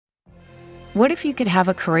What if you could have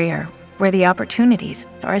a career where the opportunities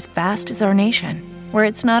are as vast as our nation, where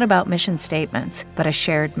it's not about mission statements, but a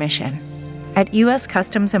shared mission? At U.S.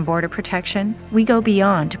 Customs and Border Protection, we go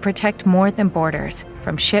beyond to protect more than borders.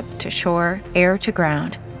 From ship to shore, air to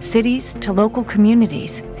ground, cities to local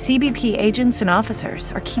communities, CBP agents and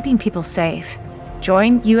officers are keeping people safe.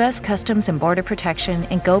 Join U.S. Customs and Border Protection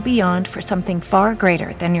and go beyond for something far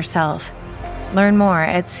greater than yourself. Learn more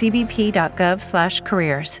at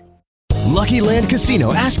cbp.gov/careers. Lucky Land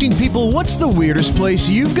Casino, asking people, what's the weirdest place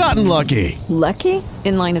you've gotten lucky? Lucky?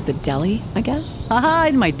 In line at the deli, I guess? Aha,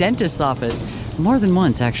 in my dentist's office. More than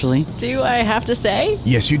once, actually. Do I have to say?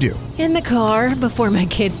 Yes, you do. In the car before my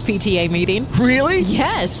kids' PTA meeting. Really?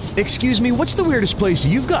 Yes. Excuse me, what's the weirdest place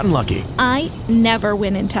you've gotten lucky? I never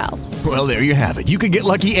win and tell. Well, there you have it. You can get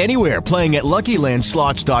lucky anywhere, playing at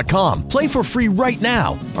LuckyLandSlots.com. Play for free right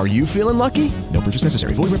now. Are you feeling lucky? No purchase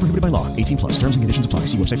necessary. Void where prohibited by law. 18+. Terms and conditions apply.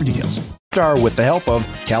 See website for details. Star with the help of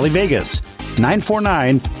Cali Vegas.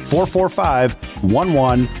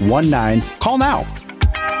 949-445-1119. Call now.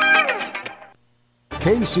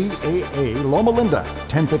 KCAA Loma Linda,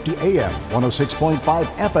 1050 AM, 106.5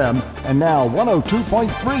 FM, and now 102.3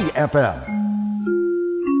 FM.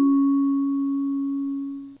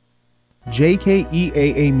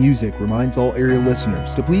 JKEAA Music reminds all area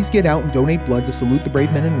listeners to please get out and donate blood to salute the brave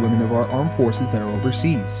men and women of our armed forces that are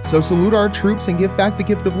overseas. So salute our troops and give back the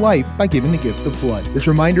gift of life by giving the gift of blood. This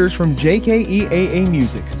reminder is from JKEAA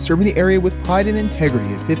Music, serving the area with pride and integrity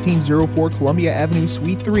at 1504 Columbia Avenue,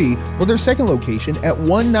 Suite 3, or their second location at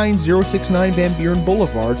 19069 Van Buren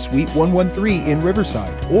Boulevard, Suite 113 in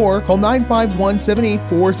Riverside, or call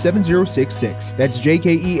 951-784-7066. That's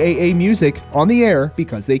JKEAA Music, on the air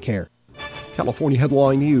because they care. California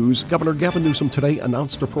headline news. Governor Gavin Newsom today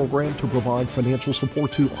announced a program to provide financial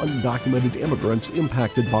support to undocumented immigrants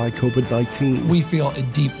impacted by COVID-19. We feel a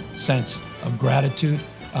deep sense of gratitude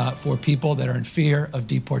for people that are in fear of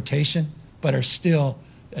deportation, but are still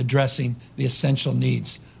addressing the essential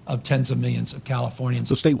needs of tens of millions of Californians.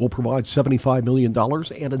 The state will provide $75 million,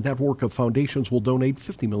 and a network of foundations will donate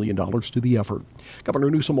 $50 million to the effort. Governor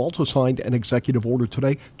Newsom also signed an executive order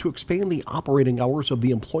today to expand the operating hours of the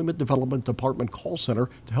Employment Development Department call center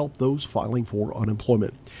to help those filing for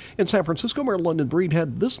unemployment. In San Francisco, Mayor London Breed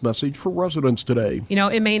had this message for residents today. You know,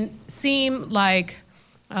 it may seem like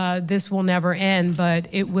this will never end, but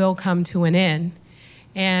it will come to an end.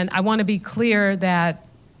 And I want to be clear that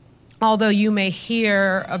although you may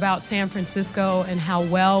hear about San Francisco and how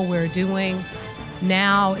well we're doing,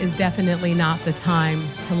 now is definitely not the time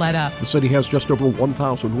to let up. The city has just over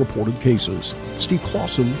 1,000 reported cases. Steve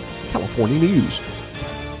Clausen, California News.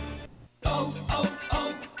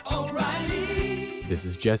 O'Reilly. This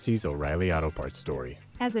is Jesse's O'Reilly Auto Parts story.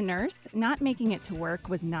 As a nurse, not making it to work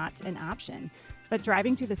was not an option. But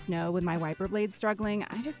driving through the snow with my wiper blades struggling,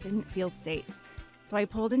 I just didn't feel safe. So I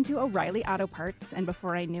pulled into O'Reilly Auto Parts, and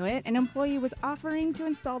before I knew it, an employee was offering to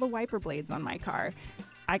install the wiper blades on my car.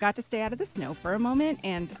 I got to stay out of the snow for a moment,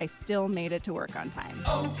 and I still made it to work on time.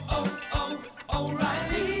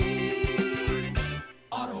 O'Reilly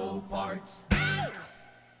Auto Parts.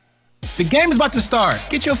 The game is about to start.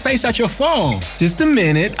 Get your face out your phone. Just a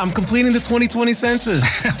minute. I'm completing the 2020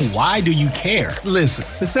 census. Why do you care? Listen,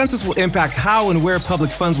 the census will impact how and where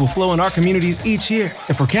public funds will flow in our communities each year.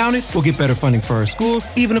 If we're counted, we'll get better funding for our schools,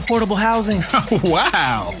 even affordable housing.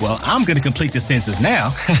 Wow. Well, I'm going to complete the census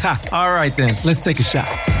now. All right, then. Let's take a shot.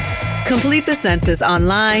 Complete the census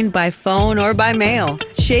online, by phone, or by mail.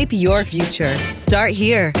 Shape your future. Start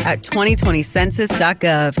here at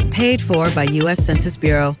 2020census.gov. Paid for by U.S. Census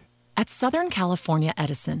Bureau. At Southern California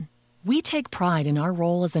Edison, we take pride in our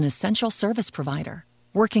role as an essential service provider,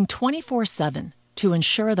 working 24/7 to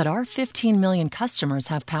ensure that our 15 million customers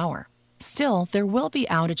have power. Still, there will be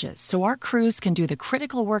outages, so our crews can do the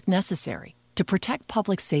critical work necessary to protect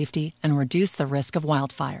public safety and reduce the risk of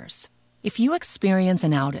wildfires. If you experience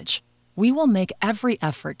an outage, we will make every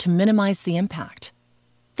effort to minimize the impact.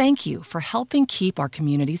 Thank you for helping keep our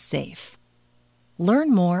communities safe. Learn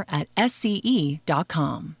more at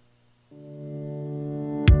SCE.com.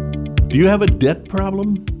 Do you have a debt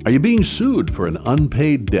problem? Are you being sued for an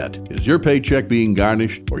unpaid debt? Is your paycheck being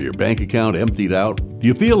garnished or your bank account emptied out? Do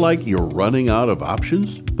you feel like you're running out of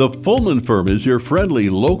options? The Fullman Firm is your friendly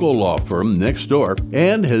local law firm next door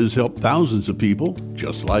and has helped thousands of people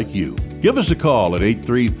just like you. Give us a call at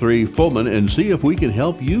 833-FULLMAN and see if we can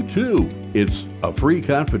help you too. It's a free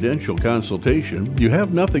confidential consultation. You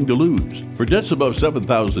have nothing to lose. For debts above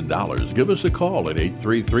 $7,000, give us a call at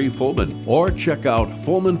 833-FULLMAN or check out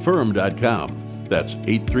FullmanFirm.com. That's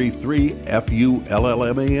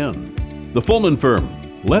 833-FULLMAN. The Fullman Firm,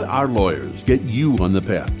 Let our lawyers get you on the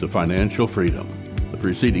path to financial freedom. The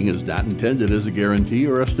proceeding is not intended as a guarantee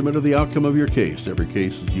or estimate of the outcome of your case. Every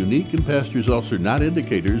case is unique, and past results are not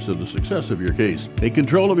indicators of the success of your case. Take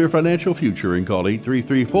control of your financial future and call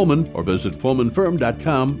 833-FULLMAN or visit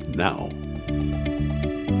FullmanFirm.com now.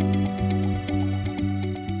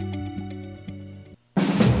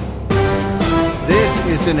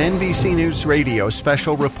 This is an NBC News Radio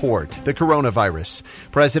special report. The coronavirus.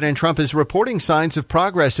 President Trump is reporting signs of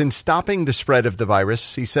progress in stopping the spread of the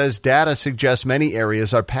virus. He says data suggests many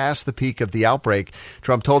areas are past the peak of the outbreak.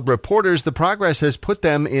 Trump told reporters the progress has put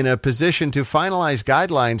them in a position to finalize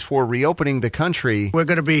guidelines for reopening the country. We're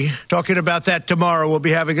going to be talking about that tomorrow. We'll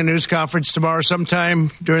be having a news conference tomorrow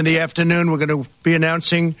sometime during the afternoon. We're going to be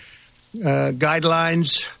announcing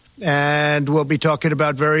guidelines, and we'll be talking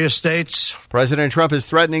about various states. President Trump is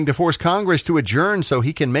threatening to force Congress to adjourn so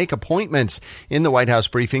he can make appointments. In the White House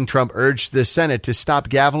briefing, Trump urged the Senate to stop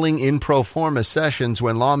gaveling in pro forma sessions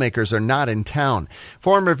when lawmakers are not in town.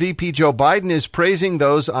 Former VP Joe Biden is praising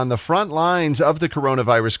those on the front lines of the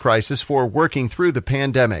coronavirus crisis for working through the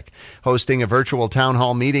pandemic. Hosting a virtual town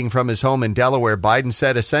hall meeting from his home in Delaware, Biden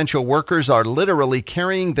said essential workers are literally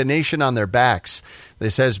carrying the nation on their backs.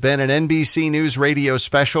 This has been an NBC News Radio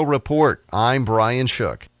special report. I'm Brian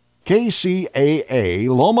Shook. KCAA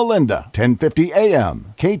Loma Linda, 1050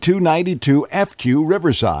 AM, K292FQ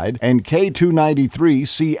Riverside, and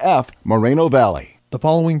K293CF Moreno Valley. The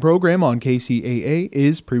following program on KCAA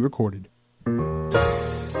is pre-recorded.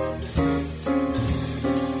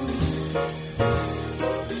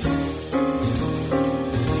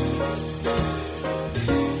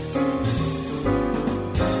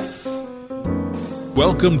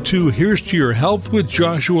 Welcome to Here's to Your Health with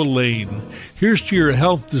Joshua Lane. Here's to Your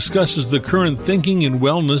Health discusses the current thinking in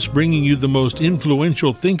wellness, bringing you the most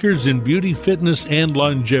influential thinkers in beauty, fitness, and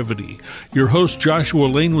longevity. Your host, Joshua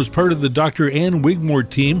Lane, was part of the Dr. Ann Wigmore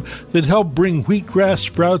team that helped bring wheatgrass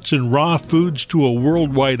sprouts and raw foods to a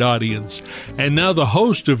worldwide audience. And now the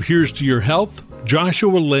host of Here's to Your Health,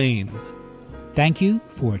 Joshua Lane. Thank you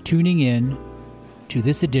for tuning in to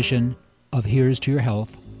this edition of Here's to Your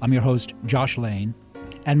Health. I'm your host, Josh Lane.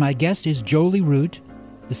 And my guest is Jolie Root,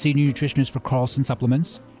 the senior nutritionist for Carlson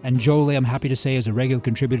Supplements. And Jolie, I'm happy to say, is a regular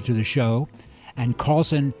contributor to the show. And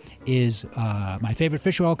Carlson is my favorite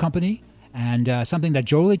fish oil company. And something that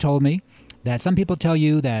Jolie told me, that some people tell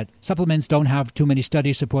you that supplements don't have too many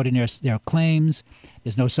studies supporting their claims.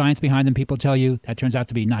 There's no science behind them. People tell you that turns out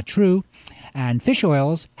to be not true. And fish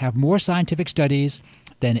oils have more scientific studies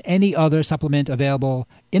than any other supplement available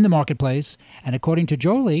in the marketplace. And according to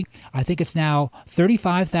Jolie, I think it's now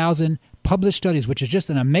 35,000 published studies, which is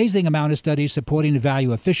just an amazing amount of studies supporting the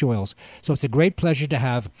value of fish oils. So it's a great pleasure to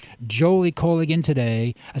have Jolie calling in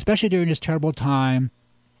today, especially during this terrible time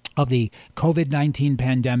of the COVID-19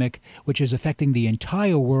 pandemic, which is affecting the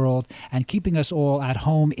entire world and keeping us all at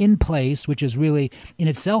home in place, which is really in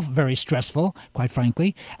itself very stressful, quite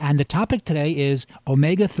frankly. And the topic today is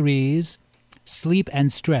omega-3s, sleep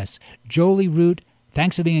and stress. Jolie Root,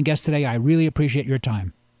 thanks for being a guest today. I really appreciate your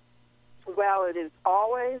time. Well, it is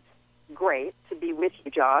always great to be with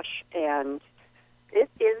you, Josh, and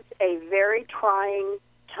it is a very trying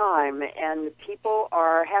time, and people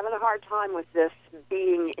are having a hard time with this,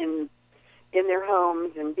 being in their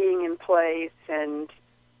homes and being in place, and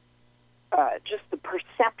just the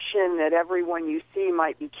perception that everyone you see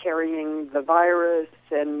might be carrying the virus.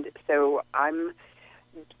 And so I'm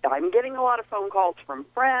getting a lot of phone calls from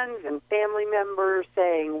friends and family members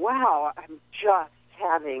saying, wow, I'm just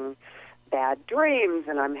having bad dreams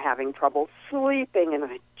and I'm having trouble sleeping and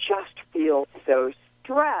I just feel so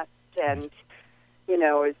stressed. And, you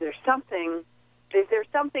know, is there something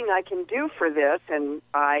I can do for this? And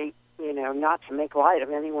I, not to make light of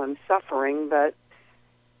anyone's suffering, but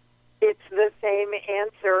it's the same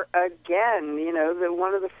answer again.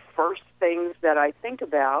 One of the first things that I think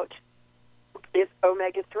about is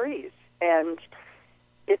omega-3s. And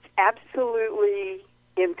it's absolutely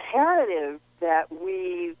imperative that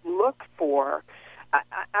we look for,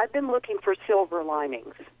 I've been looking for silver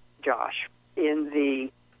linings, Josh,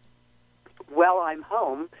 I'm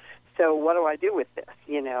home, so what do I do with this,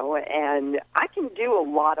 And I can do a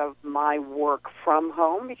lot of my work from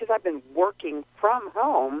home because I've been working from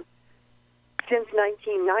home since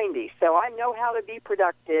 1990. So I know how to be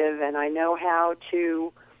productive and I know how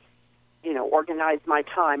to, organize my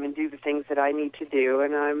time and do the things that I need to do.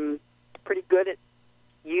 And I'm pretty good at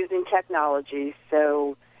using technology,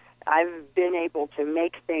 so I've been able to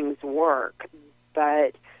make things work.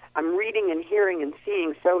 But I'm reading and hearing and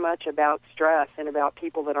seeing so much about stress and about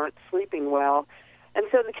people that aren't sleeping well And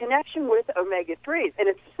so the connection with omega-3s, and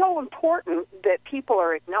it's so important that people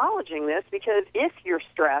are acknowledging this, because if you're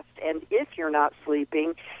stressed and if you're not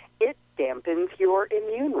sleeping, it dampens your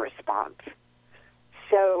immune response.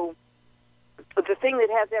 So the thing that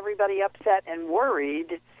has everybody upset and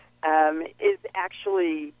worried is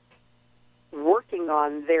actually working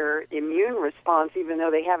on their immune response, even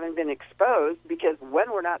though they haven't been exposed, because when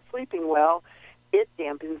we're not sleeping well, it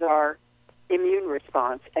dampens our immune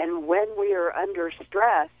response. And when we are under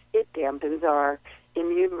stress, it dampens our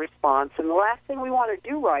immune response. And the last thing we want to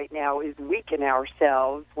do right now is weaken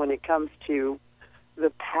ourselves when it comes to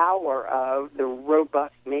the power of the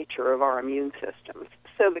robust nature of our immune systems.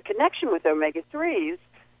 So the connection with omega-3s,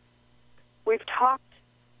 we've talked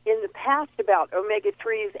in the past about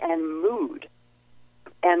omega-3s and mood,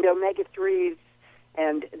 and omega-3s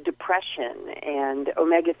and depression, and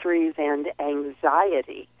omega-3s and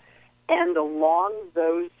anxiety. And along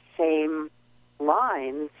those same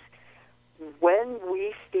lines, when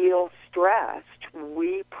we feel stressed,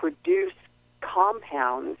 we produce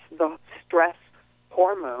compounds, the stress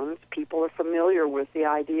hormones. People are familiar with the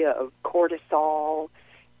idea of cortisol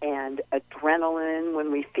and adrenaline.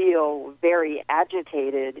 When we feel very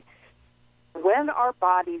agitated, when our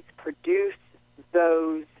bodies produce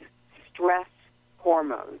those stress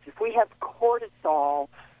hormones, if we have cortisol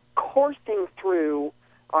coursing through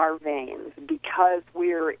our veins because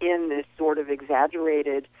we're in this sort of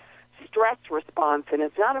exaggerated stress response, and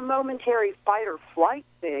it's not a momentary fight or flight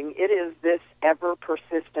thing, it is this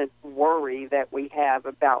ever-persistent worry that we have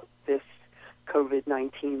about this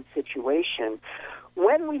COVID-19 situation.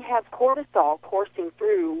 When we have cortisol coursing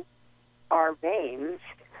through our veins,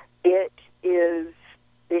 it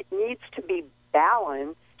needs to be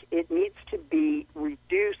balanced, it needs to be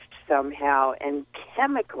reduced somehow, and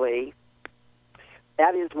chemically,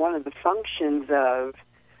 that is one of the functions of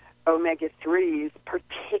omega-3s,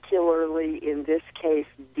 particularly in this case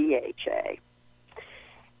DHA.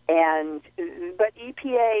 But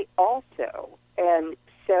EPA also. And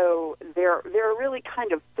so there are really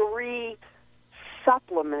kind of three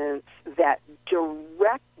supplements that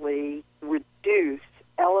directly reduce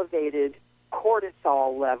elevated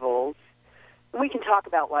cortisol levels. We can talk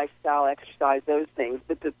about lifestyle, exercise, those things,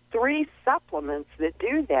 but the three supplements that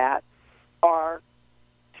do that are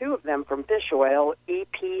two of them from fish oil,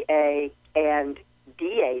 EPA and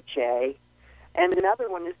DHA, and another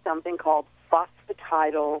one is something called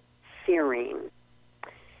phosphatidylserine.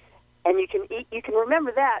 And you can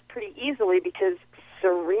remember that pretty easily because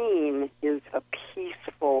serene is a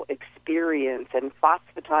peaceful experience, and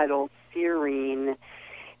phosphatidylserine,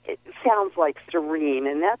 it sounds like serene,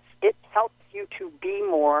 and it helps you to be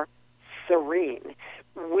more serene.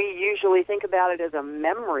 We usually think about it as a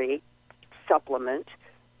memory supplement,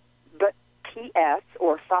 but PS,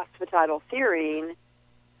 or phosphatidylserine,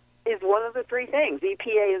 is one of the three things.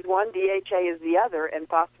 EPA is one, DHA is the other, and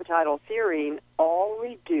phosphatidylserine all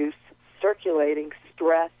reduce circulating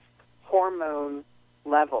stress hormone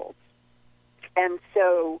levels. And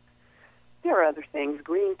so there are other things,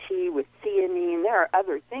 green tea with theanine, there are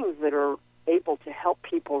other things that are able to help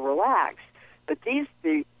people relax. But these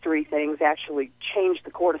three things actually change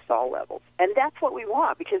the cortisol levels. And that's what we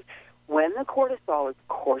want, because when the cortisol is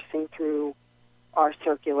coursing through our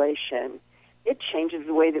circulation, it changes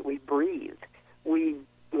the way that we breathe. When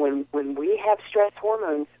we have stress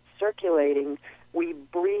hormones circulating, we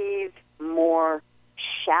breathe more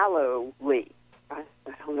shallowly. I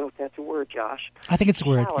don't know if that's a word, Josh. I think it's a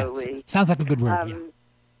word. Shallowly. Yes. Sounds like a good word.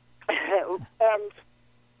 And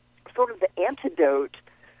sort of the antidote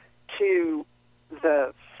to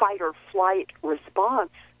the fight or flight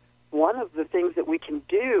response, one of the things that we can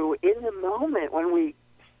do in the moment when we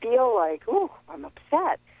feel like, oh, I'm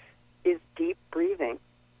upset, is deep breathing.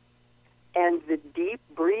 And the deep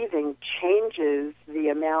breathing changes the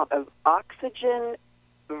amount of oxygen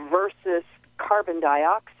versus carbon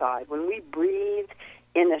dioxide. When we breathe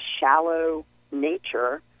in a shallow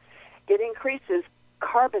nature, it increases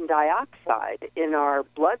carbon dioxide in our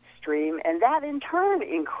bloodstream, and that in turn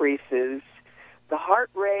increases the heart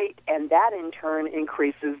rate, and that in turn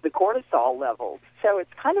increases the cortisol levels. So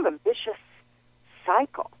it's kind of a vicious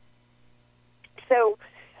cycle. So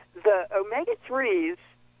the omega-3s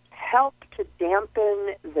help to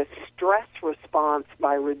dampen the stress response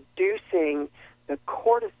by reducing the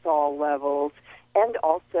cortisol levels and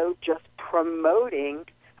also just promoting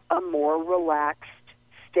a more relaxed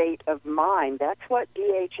state of mind. That's what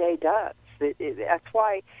DHA does. That's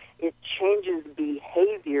why it changes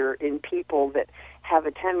behavior in people that have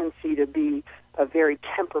a tendency to be a very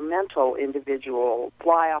temperamental individual,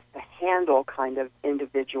 fly off the handle kind of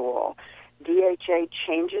individual. DHA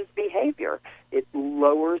changes behavior. It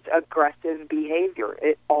lowers aggressive behavior.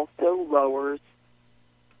 It also lowers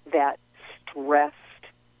that stressed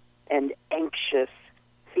and anxious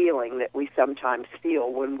feeling that we sometimes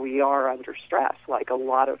feel when we are under stress, like a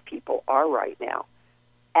lot of people are right now.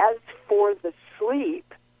 As for the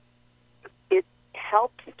sleep, it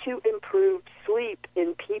helps to improve sleep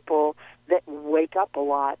in people that wake up a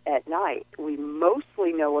lot at night. We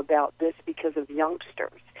mostly know about this because of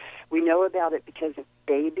youngsters. We know about it because of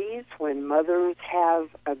babies, when mothers have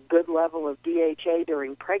a good level of DHA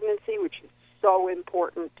during pregnancy, which is so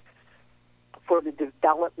important for the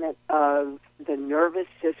development of the nervous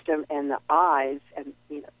system and the eyes and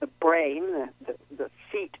the brain, the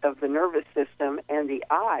seat of the nervous system and the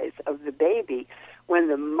eyes of the baby. When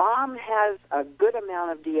the mom has a good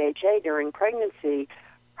amount of DHA during pregnancy,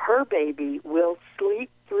 her baby will sleep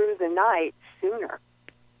through the night sooner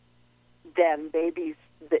than babies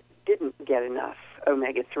that didn't get enough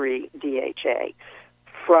omega-3 DHA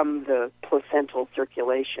from the placental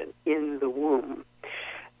circulation in the womb.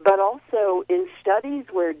 But also in studies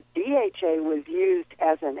where DHA was used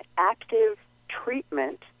as an active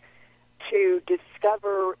treatment to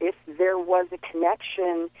discover if there was a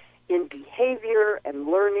connection in behavior and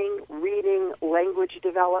learning, reading, language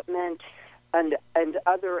development, and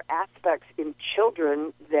other aspects in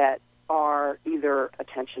children that are either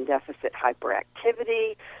attention deficit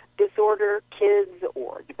hyperactivity disorder kids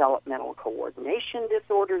or developmental coordination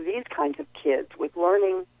disorder, these kinds of kids with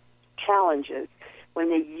learning challenges. When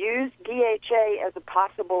they use DHA as a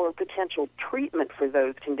possible or potential treatment for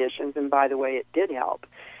those conditions, and by the way, it did help,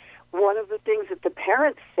 one of the things that the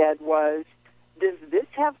parents said was, does this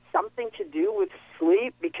have something to do with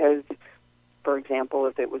sleep? Because, for example,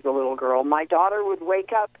 if it was a little girl, my daughter would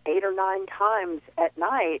wake up 8 or 9 times at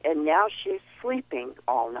night, and now she's sleeping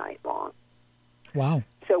all night long. Wow.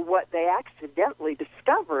 So what they accidentally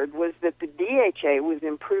discovered was that the DHA was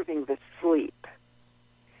improving the sleep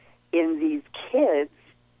in these kids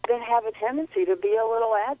that have a tendency to be a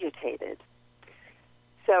little agitated.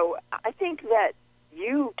 So I think that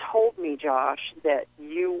you told me, Josh, that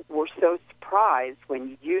you were so surprised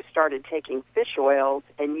when you started taking fish oils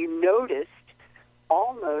and you noticed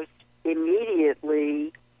almost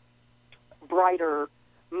immediately brighter,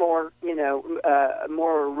 more,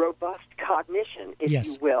 more robust cognition, if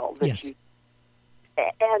you will. Yes.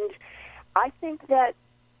 And I think that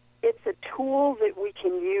it's a tool that we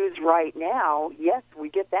can use right now. Yes, we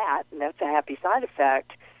get that, and that's a happy side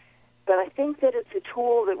effect. But I think that it's a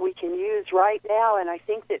tool that we can use right now, and I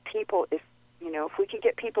think that people, if we could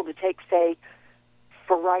get people to take, say,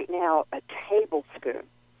 for right now, a tablespoon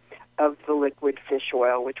of the liquid fish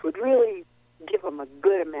oil, which would really give them a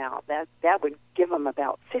good amount. That would give them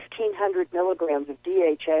about 1,500 milligrams of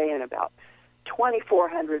DHA and about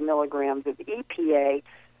 2,400 milligrams of EPA.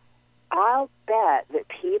 I'll bet that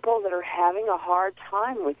people that are having a hard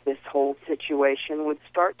time with this whole situation would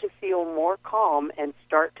start to feel more calm and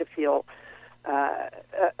start to feel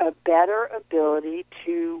a better ability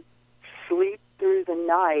to sleep through the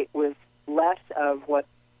night with less of what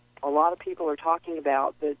a lot of people are talking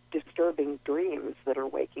about, the disturbing dreams that are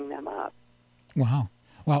waking them up. Wow.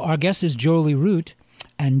 Well, our guest is Jolie Root,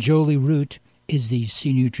 and Jolie Root is the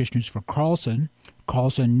senior nutritionist for Carlson.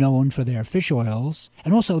 Carlson known for their fish oils.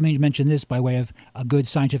 And also, let me mention this by way of a good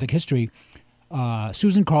scientific history.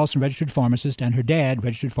 Susan Carlson, registered pharmacist, and her dad,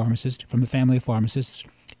 registered pharmacist from a family of pharmacists,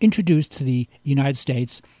 introduced to the United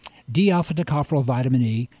States D-alpha-tocopherol vitamin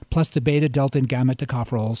E plus the beta, delta, and gamma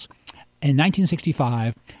tocopherols in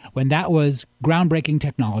 1965, when that was groundbreaking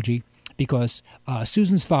technology, because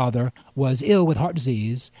Susan's father was ill with heart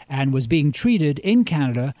disease and was being treated in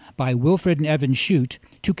Canada by Wilfred and Evan Shute,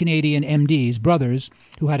 2 Canadian MDs, brothers,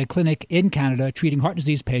 who had a clinic in Canada treating heart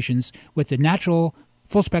disease patients with the natural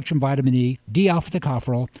full-spectrum vitamin E,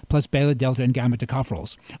 D-alpha-tocopherol, plus beta, delta, and gamma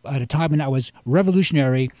tocopherols, at a time when that was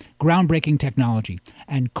revolutionary, groundbreaking technology.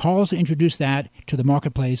 And Carlson introduced that to the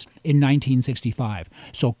marketplace in 1965.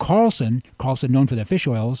 So Carlson known for their fish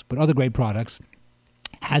oils, but other great products,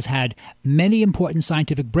 has had many important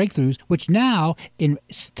scientific breakthroughs, which now,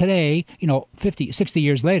 today, 60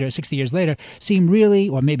 years later, seem really,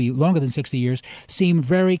 or maybe longer than 60 years, seem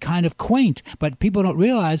very kind of quaint. But people don't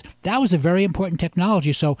realize that was a very important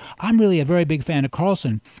technology. So I'm really a very big fan of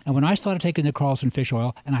Carlson. And when I started taking the Carlson fish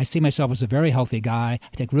oil, and I see myself as a very healthy guy,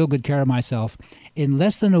 I take real good care of myself, in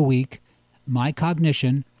less than a week, my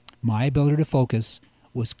cognition, my ability to focus,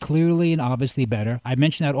 was clearly and obviously better. I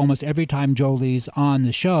mention that almost every time Jolie's on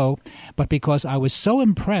the show, but because I was so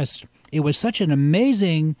impressed, it was such an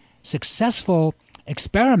amazing, successful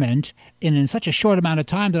experiment in such a short amount of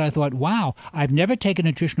time that I thought, wow, I've never taken a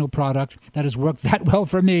nutritional product that has worked that well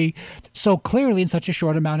for me so clearly in such a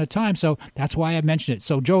short amount of time. So that's why I mentioned it.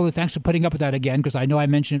 So Jolie, thanks for putting up with that again, because I know I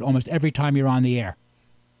mention it almost every time you're on the air.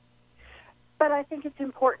 But I think it's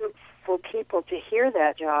important for people to hear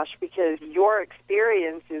that, Josh, because your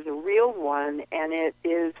experience is a real one, and it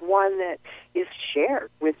is one that is shared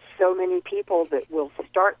with so many people that will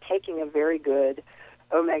start taking a very good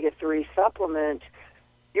omega-3 supplement.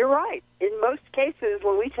 You're right. In most cases,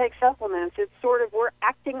 when we take supplements, it's sort of we're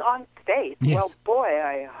acting on faith. Yes. Well, boy,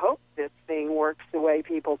 I hope this thing works the way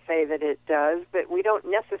people say that it does, but we don't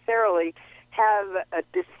necessarily have a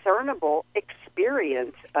discernible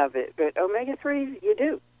experience of it. But omega-3s, you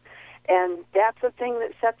do. And that's the thing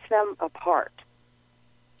that sets them apart.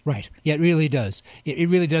 Right. Yeah, it really does. It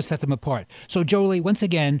really does set them apart. So, Jolie, once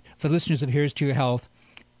again, for listeners of Here's to Your Health,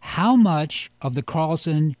 how much of the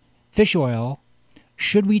Carlson fish oil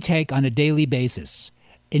should we take on a daily basis,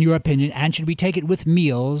 in your opinion? And should we take it with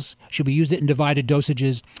meals? Should we use it in divided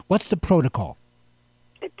dosages? What's the protocol?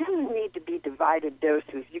 It doesn't need to be divided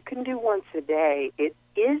doses. You can do once a day. It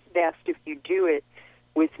is best if you do it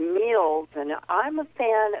with meals, and I'm a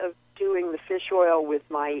fan of doing the fish oil with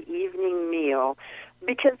my evening meal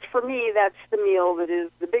because for me that's the meal that is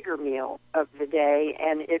the bigger meal of the day,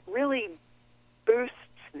 and it really boosts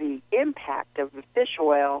the impact of the fish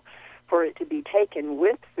oil for it to be taken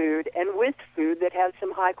with food and with food that has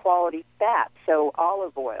some high-quality fat. So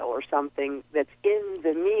olive oil or something that's in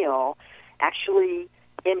the meal actually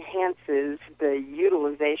enhances the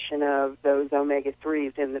utilization of those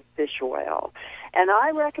omega-3s in the fish oil. And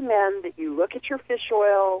I recommend that you look at your fish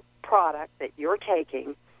oil product that you're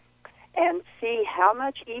taking and see how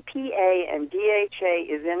much EPA and DHA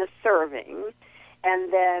is in a serving,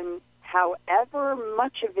 and then however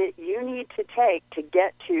much of it you need to take to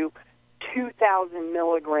get to 2,000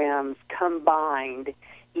 milligrams combined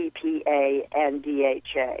EPA and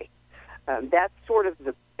DHA. That's sort of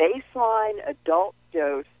the baseline adult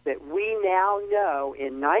dose that we now know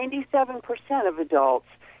in 97% of adults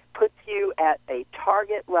puts you at a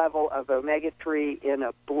target level of omega-3 in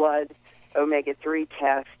a blood omega-3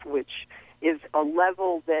 test, which is a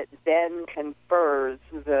level that then confers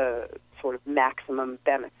the sort of maximum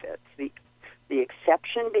benefits. The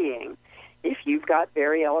exception being, if you've got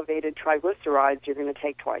very elevated triglycerides, you're going to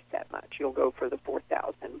take twice that much. You'll go for the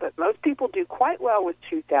 4,000. But most people do quite well with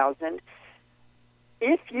 2,000.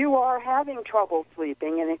 If you are having trouble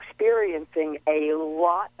sleeping and experiencing a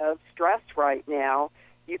lot of stress right now,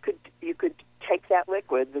 you could take that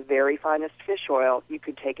liquid, the very finest fish oil, you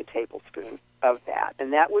could take a tablespoon of that,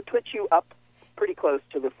 and that would put you up pretty close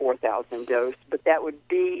to the 4,000 dose, but that would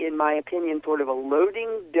be, in my opinion, sort of a loading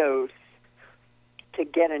dose to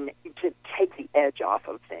take the edge off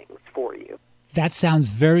of things for you. That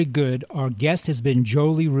sounds very good. Our guest has been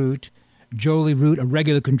Jolie Root. Jolie Root, a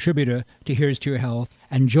regular contributor to Here's to Your Health.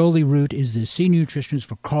 And Jolie Root is the senior nutritionist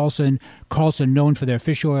for Carlson. Carlson, known for their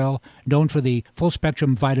fish oil, known for the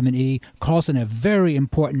full-spectrum vitamin E. Carlson, a very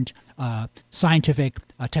important scientific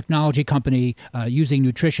technology company using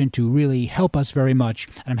nutrition to really help us very much.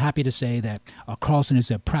 And I'm happy to say that Carlson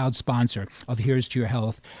is a proud sponsor of Here's to Your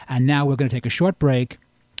Health. And now we're going to take a short break,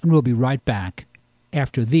 and we'll be right back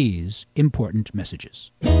after these important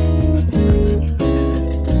messages.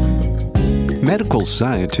 Medical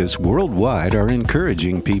scientists worldwide are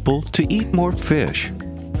encouraging people to eat more fish.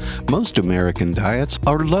 Most American diets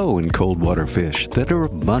are low in cold water fish that are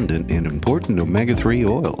abundant in important omega-3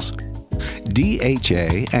 oils.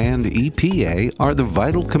 DHA and EPA are the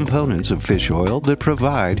vital components of fish oil that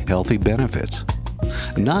provide healthy benefits.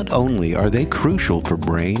 Not only are they crucial for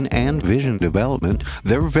brain and vision development,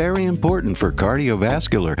 they're very important for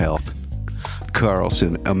cardiovascular health.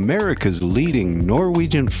 Carlson, America's leading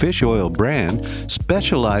Norwegian fish oil brand,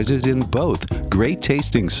 specializes in both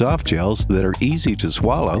great-tasting soft gels that are easy to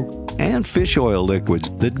swallow and fish oil liquids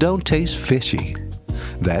that don't taste fishy.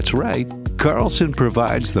 That's right, Carlson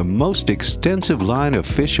provides the most extensive line of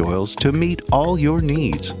fish oils to meet all your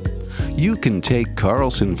needs. You can take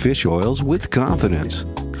Carlson fish oils with confidence,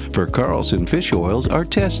 for Carlson fish oils are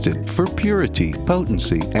tested for purity,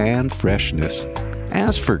 potency, and freshness.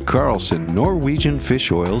 Ask for Carlson Norwegian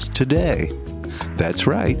fish oils today. That's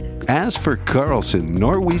right. Ask for Carlson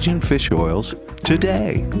Norwegian fish oils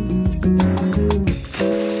today.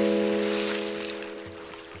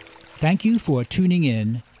 Thank you for tuning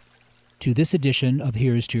in to this edition of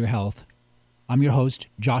Here's to Your Health. I'm your host,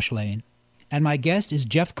 Josh Lane, and my guest is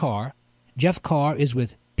Jeff Carr. Jeff Carr is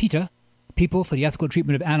with PETA, People for the Ethical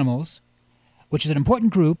Treatment of Animals, which is an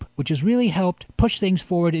important group which has really helped push things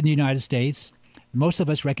forward in the United States. most of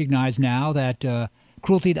us recognize now that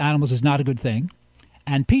cruelty to animals is not a good thing.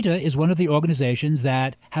 And PETA is one of the organizations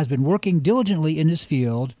that has been working diligently in this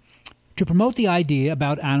field to promote the idea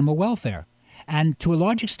about animal welfare. And to a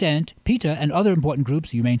large extent, PETA and other important groups,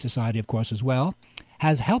 the Humane Society, of course, as well,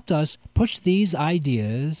 has helped us push these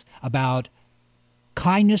ideas about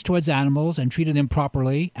kindness towards animals and treating them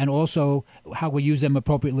properly, and also how we use them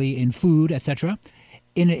appropriately in food, etc.,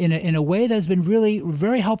 in a way that has been really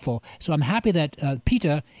very helpful. So I'm happy that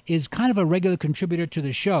PETA is kind of a regular contributor to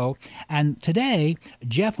the show. And today,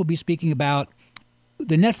 Jeff will be speaking about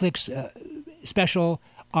the Netflix special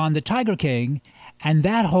on the Tiger King and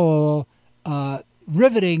that whole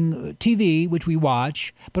riveting TV, which we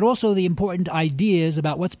watch, but also the important ideas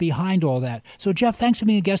about what's behind all that. So, Jeff, thanks for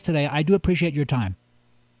being a guest today. I do appreciate your time.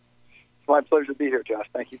 It's my pleasure to be here, Josh.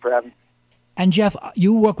 Thank you for having me. And, Jeff,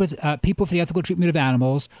 you work with People for the Ethical Treatment of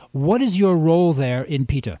Animals. What is your role there in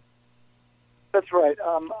PETA? That's right.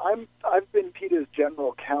 I've been PETA's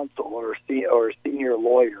general counsel or senior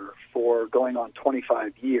lawyer for going on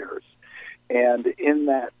 25 years. And in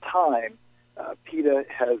that time, PETA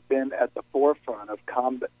has been at the forefront of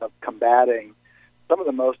combating some of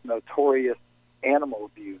the most notorious animal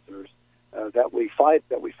abusers that we fight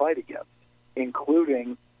against,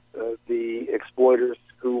 including the exploiters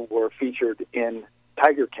who were featured in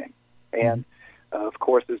Tiger King. And of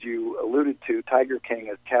course, as you alluded to, Tiger King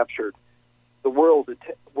has captured the world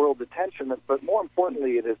attention, but more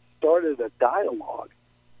importantly, it has started a dialogue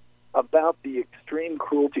about the extreme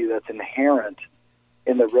cruelty that's inherent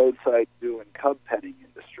in the roadside zoo and cub petting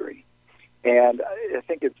industry. And I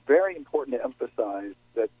think it's very important to emphasize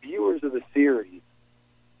that viewers of the series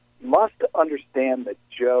must understand that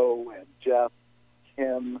Joe and Jeff,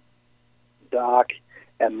 Kim, Doc,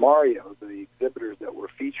 and Mario, the exhibitors that were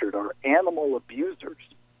featured, are animal abusers,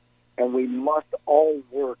 and we must all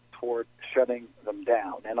work toward shutting them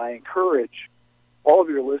down. And I encourage all of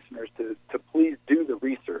your listeners to please do the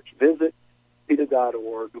research. Visit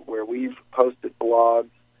PETA.org, where we've posted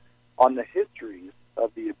blogs on the histories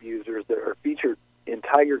of the abusers that are featured in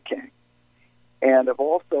Tiger King, and have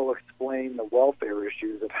also explained the welfare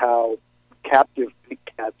issues of how captive big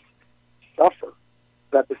cats suffer,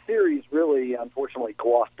 that the series really, unfortunately,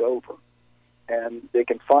 glossed over. And they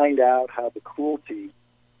can find out how the cruelty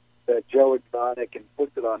that Joe Exotic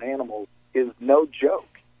inflicted on animals is no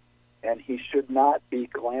joke, and he should not be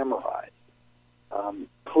glamorized.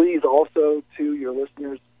 Please also, to your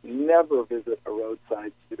listeners, never visit a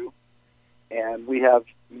roadside zoo. And we have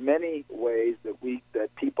many ways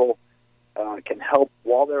that people can help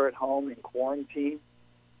while they're at home in quarantine,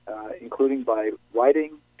 including by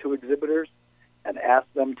writing to exhibitors and ask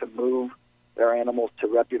them to move their animals to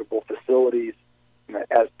reputable facilities,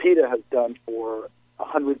 as PETA has done for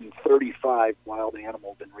 135 wild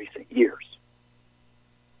animals in recent years.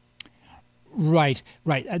 Right.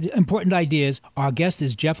 Important ideas. Our guest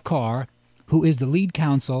is Jeff Carr, who is the lead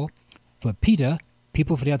counsel for PETA,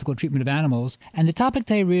 People for the Ethical Treatment of Animals. And the topic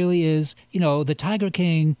today really is, the Tiger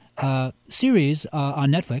King series on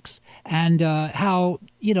Netflix, and how,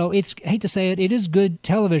 it's, I hate to say it, it is good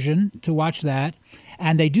television to watch that.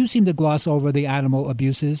 And they do seem to gloss over the animal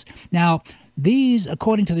abuses. Now, these,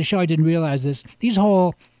 according to the show, I didn't realize this, these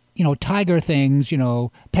whole tiger things,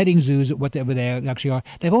 petting zoos, whatever they actually are,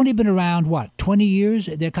 they've only been around, 20 years?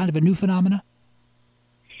 They're kind of a new phenomena?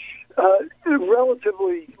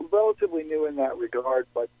 Relatively new in that regard,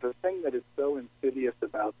 but the thing that is so insidious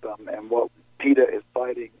about them and what PETA is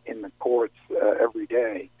fighting in the courts every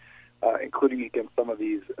day, including against some of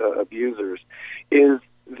these abusers, is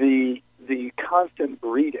the constant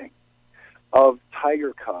breeding of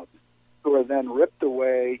tiger cubs who are then ripped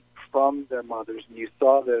away from their mothers. And you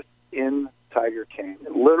saw this in Tiger King,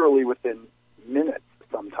 literally within minutes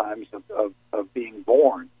sometimes of being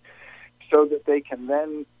born, so that they can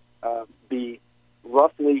then be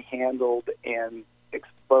roughly handled and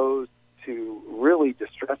exposed to really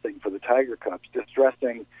distressing, for the tiger cubs,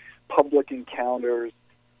 distressing public encounters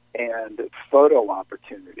and photo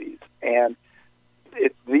opportunities. And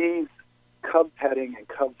it's these cub petting and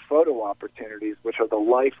cub photo opportunities which are the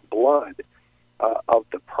lifeblood of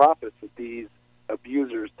the profits that these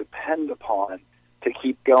abusers depend upon to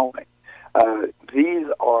keep going. These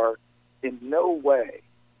are in no way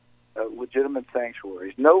legitimate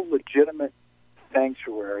sanctuaries. No legitimate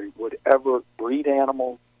sanctuary would ever breed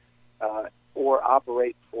animals or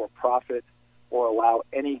operate for profit or allow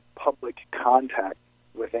any public contact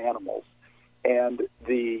with animals. And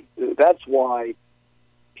that's why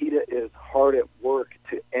PETA is hard at work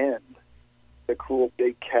to end the cruel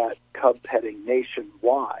big cat cub petting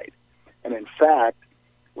nationwide. And in fact,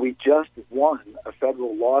 we just won a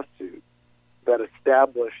federal lawsuit that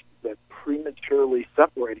established that prematurely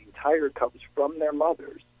separating tiger cubs from their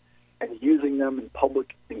mothers and using them in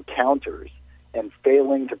public encounters and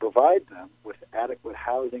failing to provide them with adequate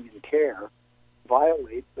housing and care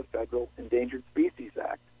violates the Federal Endangered Species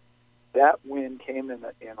Act. That win came in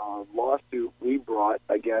a lawsuit we brought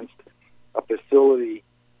against a facility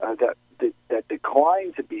that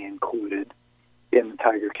declined to be included in the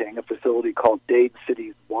Tiger King, a facility called Dade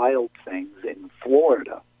City's Wild Things in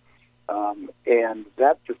Florida. And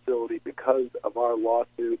that facility, because of our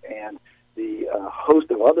lawsuit and the host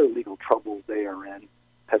of other legal troubles they are in,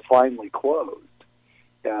 has finally closed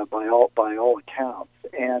by all accounts.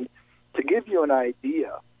 And to give you an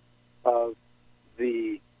idea of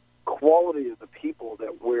the quality of the people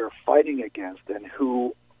that we're fighting against and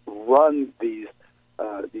who run these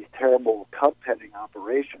terrible cub petting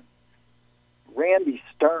operations, Randy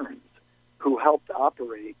Stearns, who helped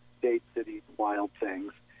operate Dade City's Wild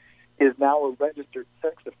Things, is now a registered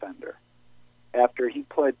sex offender after he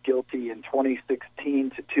pled guilty in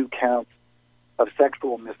 2016 to 2 counts of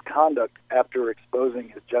sexual misconduct after exposing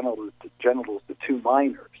his genitals to 2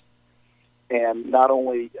 minors. And not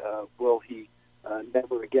only will he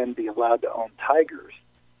never again be allowed to own tigers,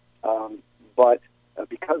 but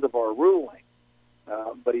because of our ruling,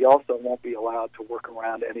 but he also won't be allowed to work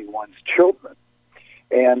around anyone's children.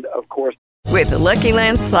 And, of course, with the Lucky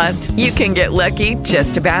Land Slots, you can get lucky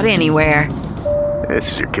just about anywhere.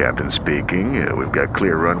 This is your captain speaking. We've got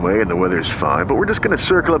clear runway and the weather's fine, but we're just going to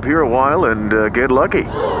circle up here a while and get lucky.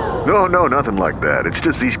 No, nothing like that. It's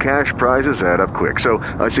just these cash prizes add up quick. So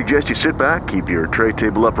I suggest you sit back, keep your tray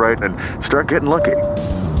table upright, and start getting lucky.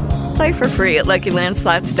 Play for free at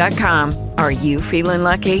LuckyLandSlots.com. Are you feeling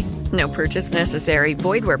lucky? No purchase necessary.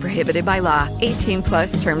 Void where prohibited by law.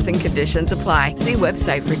 18+ terms and conditions apply. See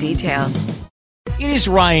website for details. It is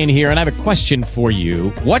Ryan here, and I have a question for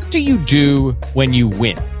you. What do you do when you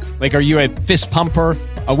win? Like, are you a fist pumper,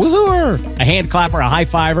 a woohooer, a hand clapper, a high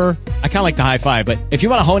fiver? I kind of like the high five, but if you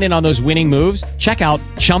want to hone in on those winning moves, check out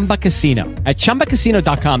Chumba Casino. At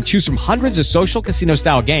ChumbaCasino.com, choose from hundreds of social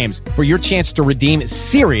casino-style games for your chance to redeem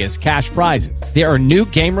serious cash prizes. There are new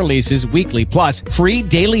game releases weekly, plus free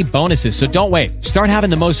daily bonuses, so don't wait. Start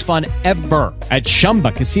having the most fun ever at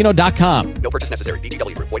ChumbaCasino.com. No purchase necessary.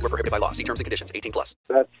 VGW. Void where prohibited by law. See terms and conditions. 18+.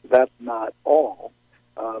 That's not all.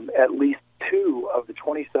 At least 2 of the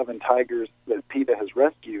 27 tigers that PETA has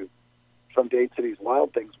rescued from Dade City's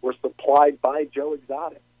Wild Things were supplied by Joe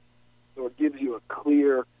Exotic. So it gives you a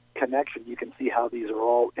clear connection. You can see how these are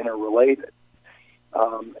all interrelated.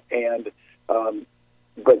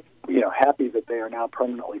 But happy that they are now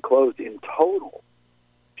permanently closed. In total,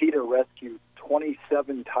 PETA rescued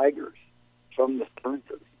 27 tigers from the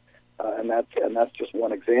Stearnses, and that's just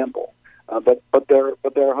one example. But there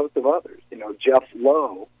are a host of others. Jeff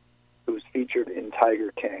Lowe, who's featured in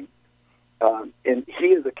Tiger King, and he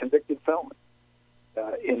is a convicted felon.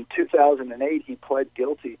 In 2008, he pled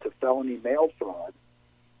guilty to felony mail fraud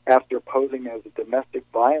after posing as a domestic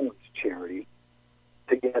violence charity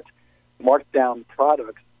to get marked down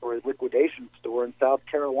products for a liquidation store in South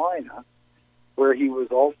Carolina, where he was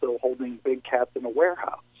also holding big cats in a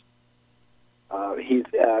warehouse.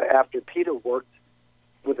 After PETA worked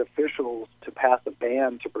with officials to pass a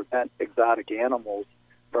ban to prevent exotic animals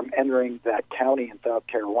from entering that county in South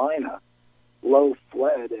Carolina, Lowe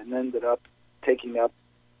fled and ended up taking up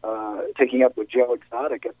with Joe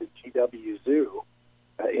Exotic at the GW Zoo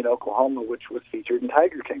in Oklahoma, which was featured in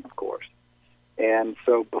Tiger King, of course. And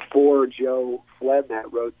so before Joe fled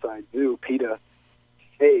that roadside zoo, PETA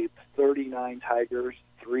saved 39 tigers,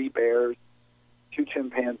 3 bears, 2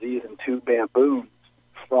 chimpanzees, and 2 baboons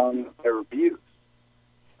from their abuse.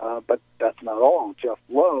 But that's not all. Jeff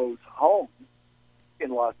Lowe's home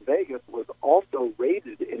in Las Vegas was also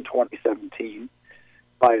raided in 2017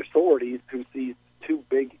 by authorities who seized 2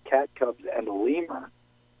 big cat cubs and a lemur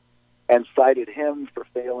and cited him for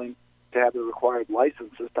failing to have the required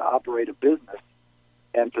licenses to operate a business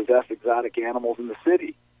and possess exotic animals in the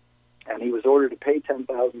city. And he was ordered to pay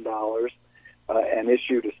 $10,000 and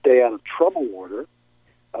issued a stay-out-of-trouble order,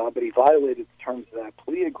 but he violated the terms of that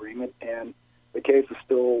plea agreement, and the case is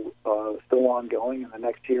still ongoing, and the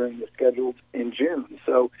next hearing is scheduled in June.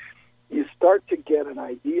 So you start to get an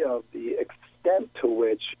idea of the extent to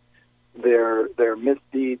which their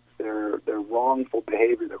misdeeds, their wrongful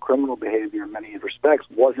behavior, their criminal behavior in many respects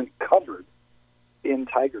wasn't covered in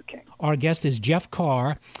Tiger King. Our guest is Jeff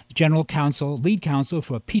Carr, lead counsel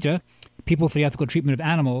for PETA, People for the Ethical Treatment of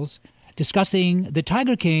Animals. discussing the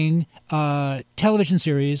Tiger King television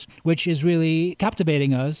series, which is really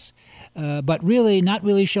captivating us, but really not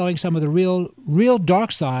really showing some of the real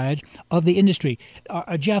dark side of the industry.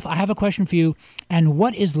 Jeff, I have a question for you. And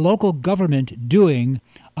what is local government doing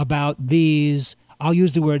about these, I'll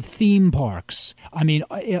use the word theme parks? I mean,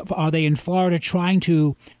 are they in Florida trying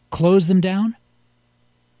to close them down?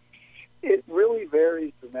 It really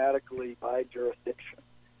varies dramatically by jurisdiction.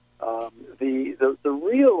 The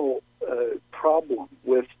real problem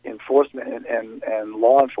with enforcement and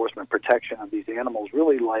law enforcement protection of these animals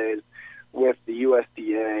really lays with the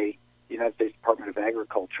USDA, the United States Department of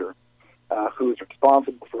Agriculture, who is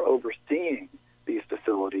responsible for overseeing these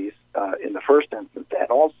facilities in the first instance,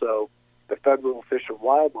 and also the Federal Fish and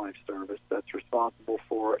Wildlife Service that's responsible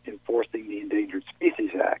for enforcing the Endangered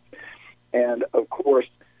Species Act. And, of course,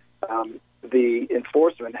 the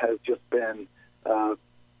enforcement has just been a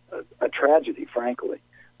tragedy, frankly.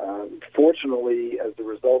 Fortunately, as a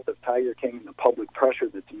result of Tiger King and the public pressure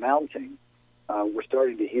that's mounting, we're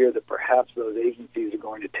starting to hear that perhaps those agencies are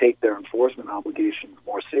going to take their enforcement obligations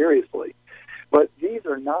more seriously. But these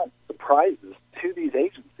are not surprises to these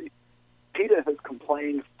agencies. PETA has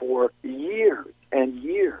complained for years and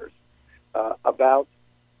years about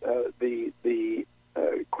the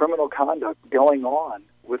criminal conduct going on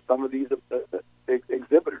with some of these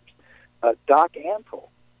exhibitors. Doc Antle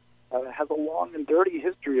has a long and dirty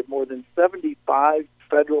history of more than 75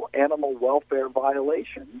 federal animal welfare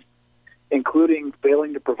violations, including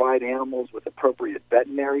failing to provide animals with appropriate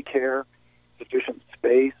veterinary care, sufficient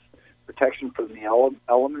space, protection from the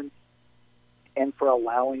elements, and for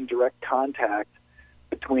allowing direct contact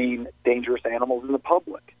between dangerous animals and the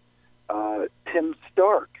public. Tim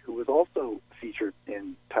Stark, who was also featured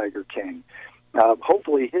in Tiger King,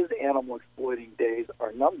 hopefully his animal exploiting days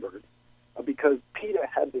are numbered, because PETA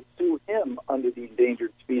had to sue him under the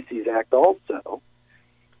Endangered Species Act also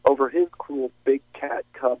over his cruel big cat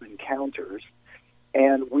cub encounters,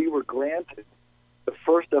 and we were granted the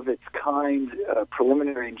first of its kind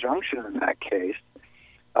preliminary injunction in that case,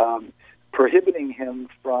 prohibiting him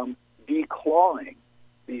from declawing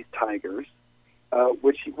these tigers,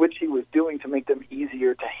 which he was doing to make them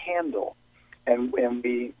easier to handle. And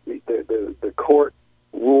the court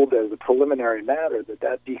ruled as a preliminary matter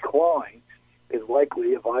that declawing is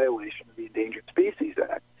likely a violation of the Endangered Species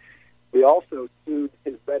Act. We also sued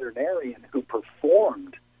his veterinarian who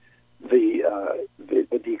performed the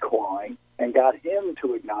declawing and got him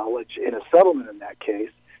to acknowledge in a settlement in that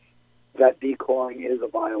case that declawing is a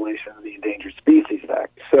violation of the Endangered Species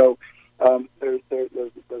Act. So there's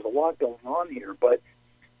a lot going on here, but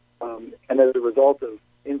and as a result of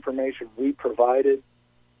information we provided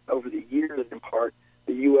over the years, in part,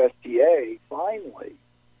 the USDA finally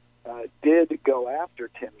did go after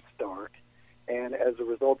Tim Stark, and as a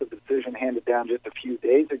result of the decision handed down just a few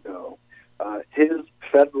days ago, his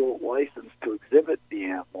federal license to exhibit the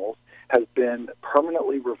animals has been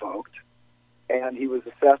permanently revoked, and he was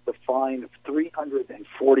assessed a fine of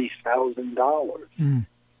 $340,000.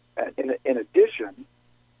 In addition,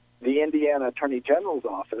 the Indiana Attorney General's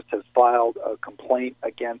office has filed a complaint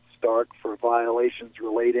against Stark for violations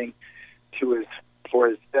relating to his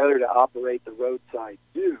failure to operate the roadside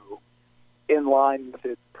zoo in line with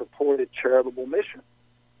its purported charitable mission.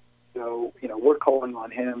 So, we're calling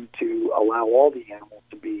on him to allow all the animals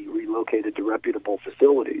to be relocated to reputable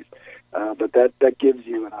facilities. But that gives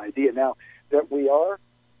you an idea. Now, that we are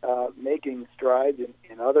making strides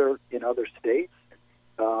in other states.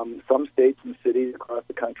 Some states and cities across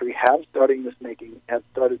the country have started making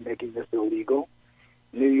this illegal.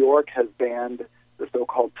 New York has banned the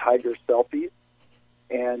so-called tiger selfies,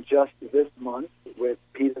 and just this month, with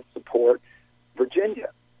PETA's support, Virginia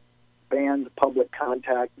banned public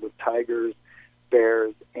contact with tigers,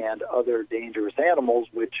 bears, and other dangerous animals,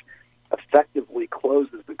 which effectively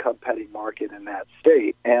closes the cub petting market in that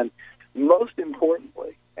state. And most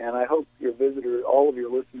importantly, and I hope all of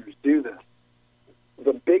your listeners do this,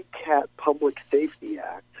 the Big Cat Public Safety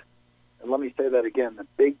Act, and let me say that again, the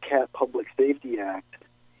Big Cat Public Safety Act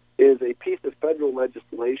is a piece of federal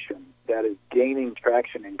legislation that is gaining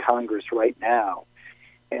traction in Congress right now,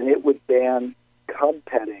 and it would ban cub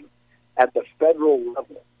petting at the federal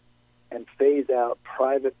level and phase out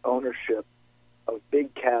private ownership of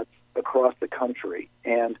big cats across the country.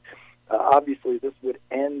 And obviously this would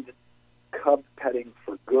end cub petting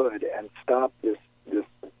for good and stop this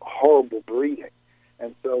horrible breeding.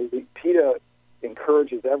 And so PETA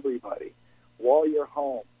encourages everybody, while you're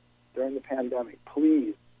home during the pandemic,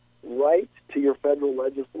 please write to your federal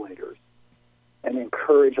legislators and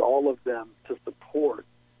encourage all of them to support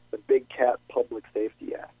the Big Cat Public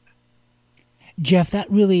Safety Act. Jeff, that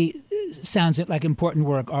really sounds like important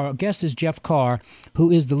work. Our guest is Jeff Carr,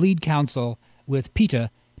 who is the lead counsel with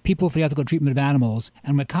PETA, People for the Ethical Treatment of Animals,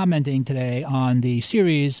 and we're commenting today on the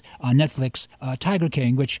series on Netflix, Tiger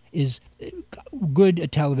King, which is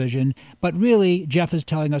good television, but really Jeff is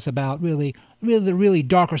telling us about the really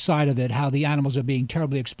darker side of it, how the animals are being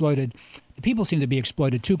terribly exploited. The people seem to be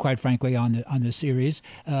exploited too, quite frankly, on the series,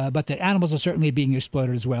 but the animals are certainly being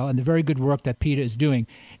exploited as well, and the very good work that PETA is doing.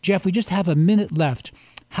 Jeff, we just have a minute left.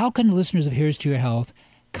 How can the listeners of Here's to Your Health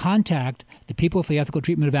contact the People for the Ethical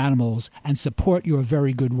Treatment of Animals and support your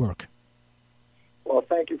very good work? Well,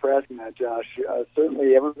 thank you for asking that, Josh.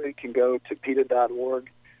 Certainly, everybody can go to PETA.org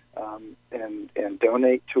and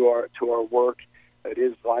donate to our work. It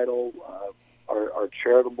is vital. Our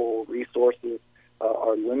charitable resources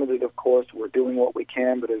are limited, of course. We're doing what we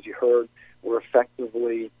can, but as you heard, we're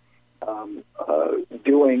effectively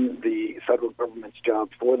doing the federal government's job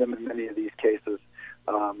for them in many of these cases.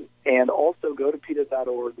 And also go to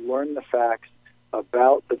PETA.org, learn the facts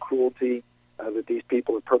about the cruelty that these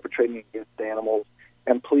people are perpetrating against animals,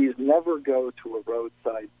 and please never go to a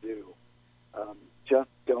roadside zoo. Just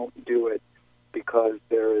don't do it, because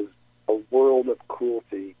there is a world of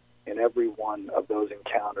cruelty in every one of those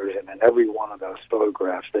encounters and in every one of those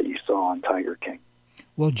photographs that you saw on Tiger King.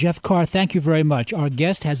 Well, Jeff Carr, thank you very much. Our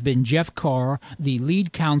guest has been Jeff Carr, the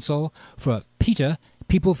lead counsel for PETA,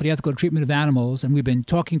 People for the Ethical Treatment of Animals, and we've been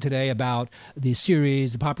talking today about the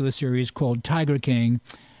popular series called Tiger King.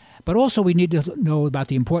 But also we need to know about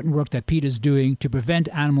the important work that PETA is doing to prevent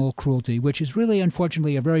animal cruelty, which is really,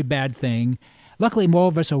 unfortunately, a very bad thing. Luckily, more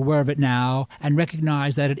of us are aware of it now and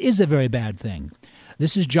recognize that it is a very bad thing.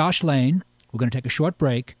 This is Josh Lane. We're going to take a short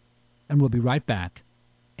break, and we'll be right back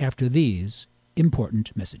after these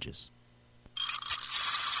important messages.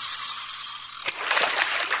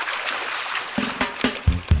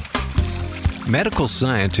 Medical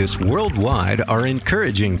scientists worldwide are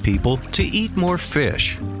encouraging people to eat more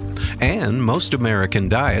fish. And most American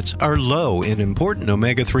diets are low in important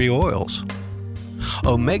omega-3 oils.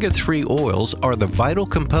 Omega-3 oils are the vital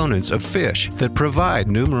components of fish that provide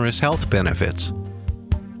numerous health benefits.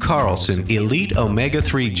 Carlson Elite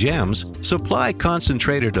Omega-3 Gems supply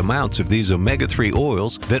concentrated amounts of these omega-3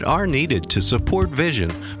 oils that are needed to support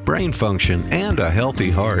vision, brain function, and a healthy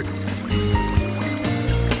heart.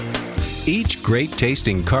 Each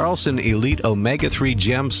great-tasting Carlson Elite Omega-3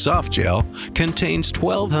 Gem Soft Gel contains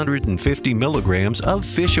 1,250 milligrams of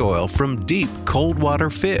fish oil from deep cold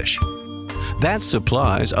water fish. That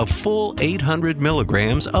supplies a full 800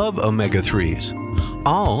 milligrams of omega-3s,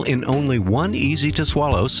 all in only one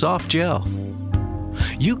easy-to-swallow soft gel.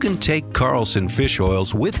 You can take Carlson fish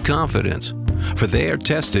oils with confidence, for they are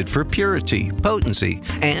tested for purity, potency,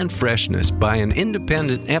 and freshness by an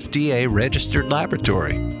independent FDA-registered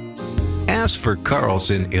laboratory. Ask for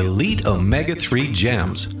Carlson Elite Omega-3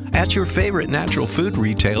 Gems at your favorite natural food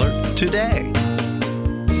retailer today.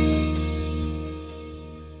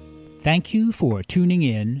 Thank you for tuning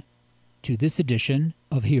in to this edition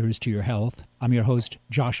of Here's to Your Health. I'm your host,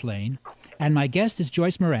 Josh Lane, and my guest is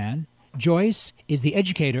Joyce Moran. Joyce is the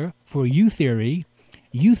educator for U-Theory.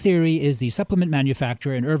 U-Theory is the supplement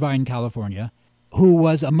manufacturer in Irvine, California, who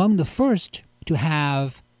was among the first to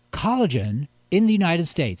have collagen in the United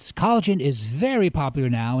States. Collagen is very popular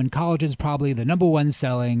now, and collagen is probably the number one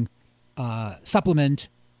selling supplement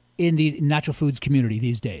in the natural foods community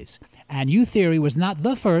these days. And U-Theory was not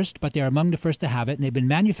the first, but they're among the first to have it, and they've been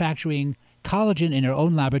manufacturing collagen in their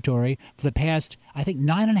own laboratory for the past, I think,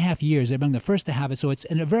 9.5 years. They're among the first to have it, so it's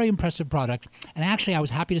a very impressive product. And actually, I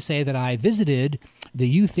was happy to say that I visited the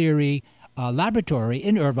U-Theory laboratory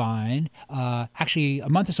in Irvine, actually a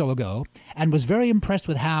month or so ago, and was very impressed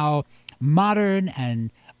with how modern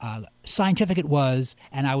and scientific it was.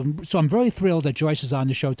 And I'm very thrilled that Joyce is on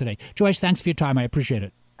the show today. Joyce, thanks for your time. I appreciate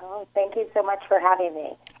it. Oh, thank you so much for having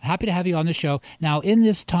me. Happy to have you on the show. Now, in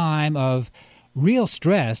this time of real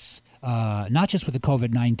stress, not just with the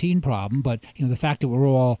COVID-19 problem, but the fact that we're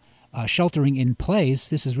all sheltering in place,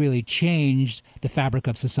 this has really changed the fabric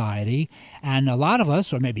of society. And a lot of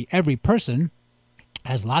us, or maybe every person,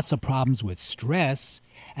 has lots of problems with stress.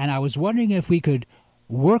 And I was wondering if we could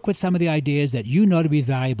work with some of the ideas that you know to be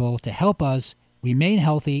valuable to help us remain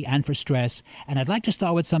healthy and for stress. And I'd like to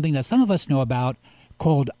start with something that some of us know about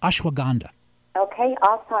called ashwagandha. Okay,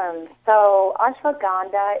 awesome. So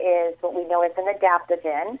ashwagandha is what we know as an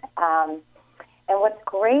adaptogen. And what's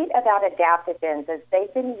great about adaptogens is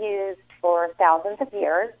they've been used for thousands of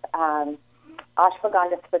years.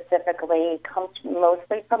 Ashwagandha specifically comes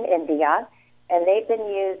mostly from India, and they've been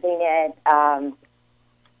using it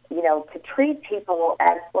to treat people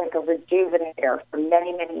as like a rejuvenator for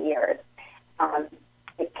many, many years.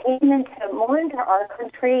 It came more into our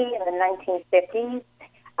country in the 1950s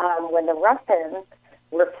when the Russians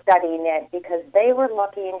were studying it because they were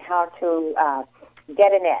looking how to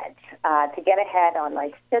get an edge, to get ahead on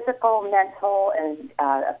like physical, mental, and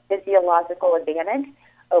physiological advantage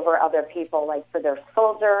over other people, like for their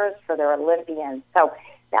soldiers, for their Olympians. So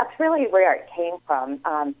that's really where it came from.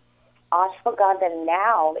 Ashwagandha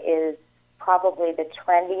now is probably the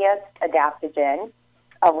trendiest adaptogen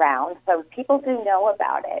around, so people do know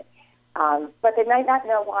about it. But they might not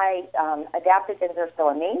know why adaptogens are so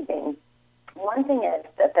amazing. One thing is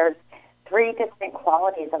that there's 3 distinct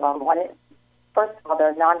qualities of them. One is, first of all,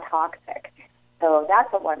 they're non-toxic. So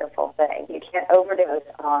that's a wonderful thing. You can't overdose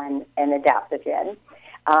on an adaptogen.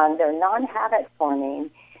 They're non-habit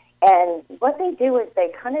forming. And what they do is they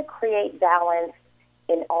kind of create balance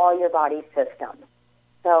in all your body systems.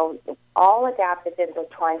 So all adaptogens are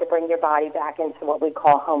trying to bring your body back into what we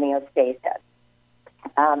call homeostasis.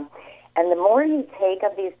 And the more you take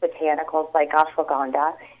of these botanicals like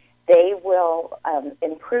ashwagandha, they will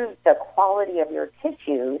improve the quality of your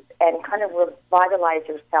tissues and kind of revitalize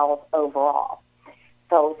your cells overall.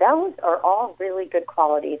 So those are all really good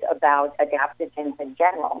qualities about adaptogens in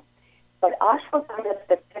general. But ashwagandha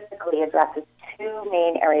specifically addresses 2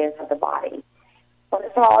 main areas of the body.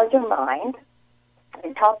 First of all is your mind.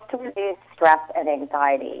 It helps to reduce stress and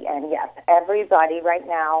anxiety. And yes, everybody right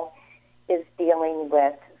now is dealing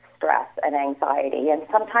with stress and anxiety. And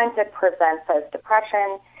sometimes it presents as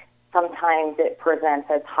depression. Sometimes it presents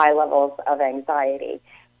as high levels of anxiety.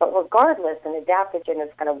 But regardless, an adaptogen is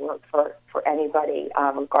going to work for anybody,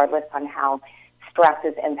 regardless on how stress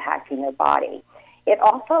is impacting their body. It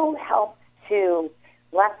also helps to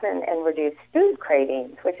lessen and reduce food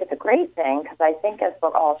cravings, which is a great thing because I think as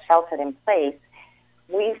we're all sheltered in place,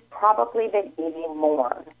 we've probably been eating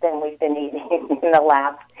more than we've been eating in the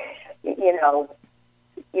last,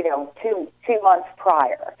 2 months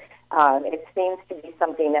prior. It seems to be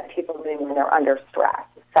something that people do when they're under stress.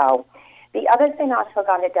 So the other thing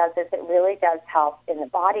ashwagandha does is it really does help in the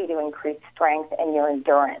body to increase strength and your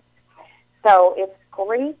endurance. So it's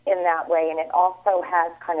great in that way, and it also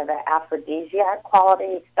has kind of an aphrodisiac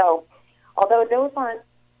quality. So although those aren't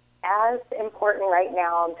as important right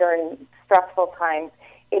now during stressful times,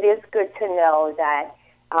 it is good to know that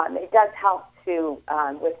it does help to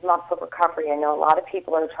with muscle recovery. I know a lot of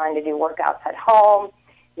people are trying to do workouts at home,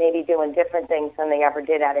 maybe doing different things than they ever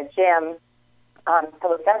did at a gym.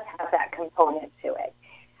 So it does have that component to it.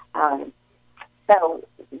 So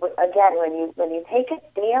again, when you take it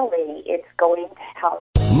daily, it's going to help.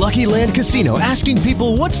 Lucky Land Casino, asking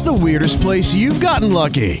people, what's the weirdest place you've gotten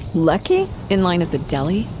lucky? Lucky? In line at the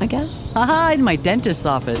deli, I guess? Aha, in my dentist's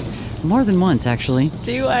office. More than once, actually.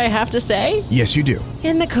 Do I have to say? Yes, you do.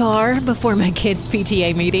 In the car before my kids'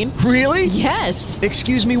 PTA meeting. Really? Yes.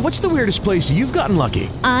 Excuse me, what's the weirdest place you've gotten lucky?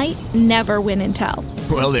 I never win and tell.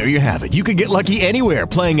 Well, there you have it. You can get lucky anywhere,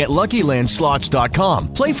 playing at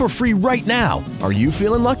LuckyLandSlots.com. Play for free right now. Are you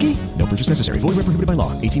feeling lucky? No purchase necessary. Void where prohibited by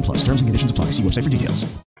law. 18+. Terms and conditions apply. See website for details.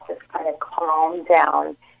 Just kind of calm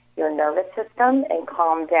down your nervous system and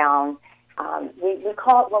calm down. We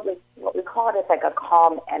call it what we call it is like a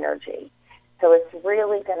calm energy. So it's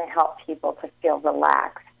really going to help people to feel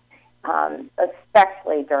relaxed,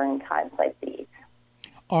 especially during times like these.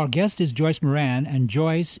 Our guest is Joyce Moran, and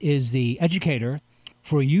Joyce is the educator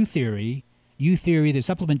for Youtheory. Youtheory, the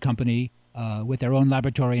supplement company with their own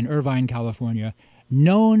laboratory in Irvine, California,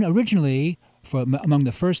 known originally for among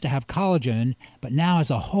the first to have collagen, but now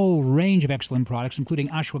has a whole range of excellent products, including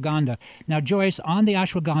ashwagandha. Now, Joyce, on the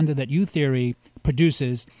ashwagandha that Youtheory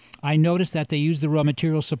produces, I noticed that they use the raw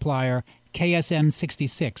material supplier KSM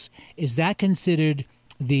 66. Is that considered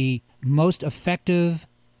the most effective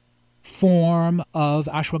form of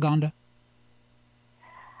ashwagandha?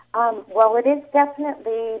 Well, it is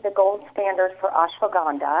definitely the gold standard for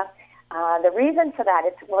ashwagandha. The reason for that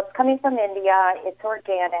is, it's coming from India. It's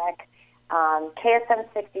organic. KSM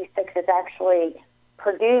 66 is actually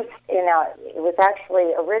produced it was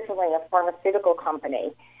actually originally a pharmaceutical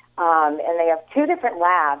company. And they have 2 different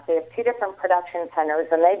labs. They have 2 different production centers,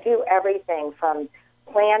 and they do everything from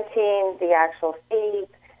planting the actual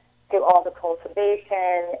seeds to all the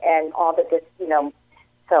cultivation and all the,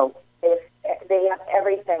 so they have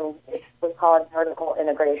everything. We call it vertical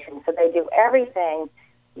integration. So they do everything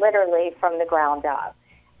literally from the ground up.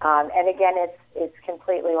 And again, it's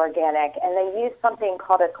completely organic. And they use something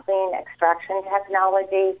called a clean extraction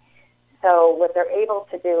technology. So what they're able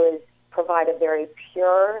to do is provide a very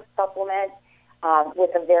pure supplement with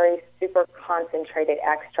a very super concentrated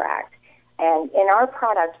extract. And in our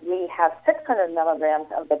product, we have 600 milligrams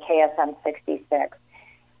of the KSM 66.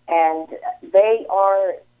 And they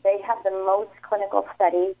are They have the most clinical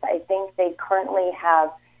studies. I think they currently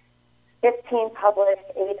have 15 published,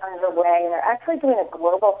 8 underway, and they're actually doing a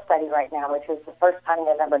global study right now, which is the first time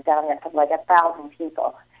they've ever done it, of like 1,000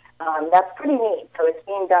 people. That's pretty neat. So it's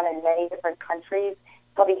being done in many different countries.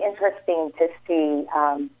 It'll be interesting to see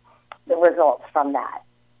the results from that.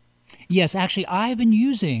 Yes, actually, I've been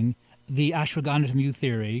using the ashwagandha from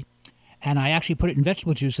Youtheory, and I actually put it in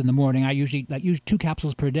vegetable juice in the morning. I use 2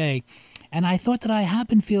 capsules per day, and I thought that I have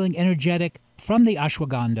been feeling energetic from the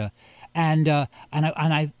ashwagandha. And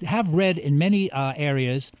I have read in many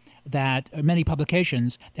areas many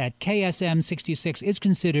publications that KSM 66 is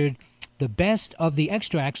considered the best of the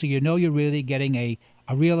extracts, so you're really getting a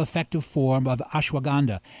real effective form of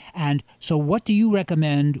ashwagandha. And so what do you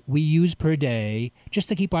recommend we use per day just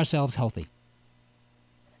to keep ourselves healthy?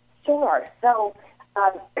 Sure. So,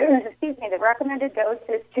 excuse me, the recommended dose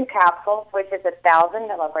is 2 capsules, which is 1,000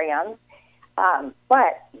 milligrams.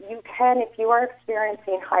 But you can, if you are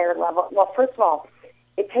experiencing higher level, well, first of all,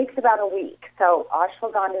 it takes about a week. So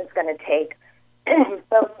ashwagandha is going to take,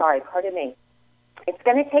 pardon me. It's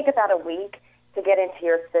going to take about a week to get into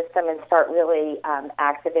your system and start really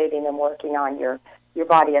activating and working on your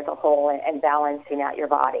body as a whole and balancing out your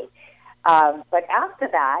body. But after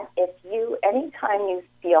that, anytime you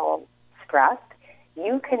feel stressed,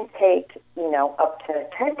 you can take, up to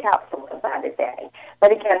 10 capsules of that a day.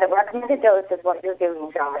 But again, the recommended dose is what you're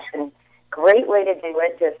doing, Josh, and great way to do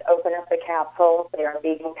it. Just open up the capsules. They are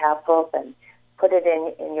vegan capsules, and put it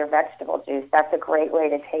in your vegetable juice. That's a great way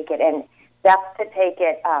to take it, and that's to take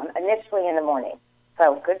it initially in the morning.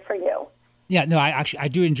 So good for you. Yeah, no, I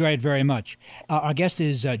do enjoy it very much. Our guest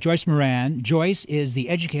is Joyce Moran. Joyce is the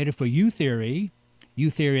educator for Youtheory.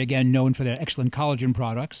 Youtheory, again, known for their excellent collagen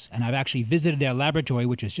products. And I've actually visited their laboratory,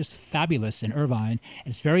 which is just fabulous in Irvine. And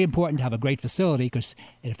it's very important to have a great facility because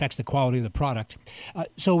it affects the quality of the product.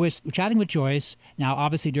 So we're chatting with Joyce. Now,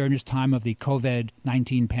 obviously, during this time of the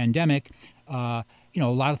COVID-19 pandemic, a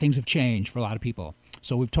lot of things have changed for a lot of people.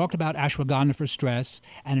 So we've talked about ashwagandha for stress.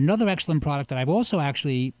 And another excellent product that I've also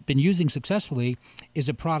actually been using successfully is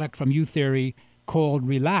a product from Youtheory called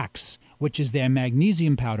Relax, which is their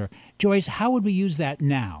magnesium powder. Joyce, how would we use that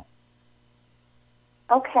now?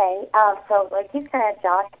 Okay, so like you said,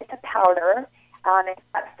 Josh, it's a powder. It's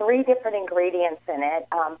got 3 different ingredients in it.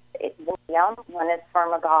 One is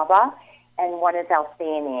firma-GABA, and one is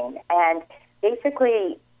L-theanine. And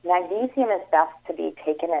basically, magnesium is best to be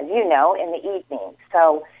taken, as you know, in the evening.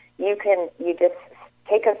 So you just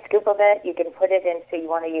take a scoop of it. You can put it into, you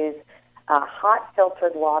want to use hot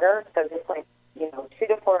filtered water, so just like 2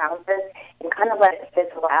 to 4 ounces, and kind of let it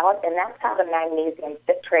fizzle out, and that's how the magnesium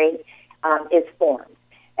citrate is formed.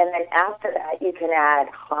 And then after that, you can add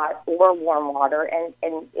hot or warm water, and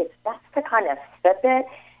it's best to kind of sip it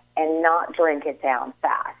and not drink it down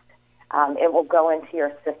fast. It will go into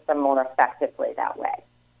your system more effectively that way.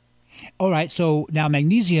 All right. So now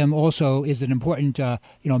magnesium also is an important,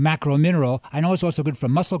 macro mineral. I know it's also good for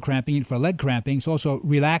muscle cramping, for leg cramping. It's also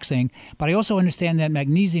relaxing. But I also understand that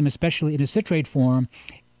magnesium, especially in a citrate form,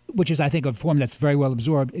 which is, I think, a form that's very well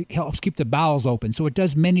absorbed, it helps keep the bowels open. So it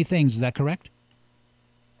does many things. Is that correct?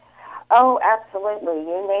 Oh, absolutely.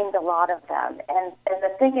 You named a lot of them. And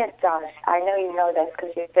the thing is, Josh, I know you know this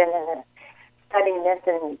because you've been studying this,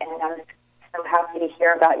 and I'm so happy to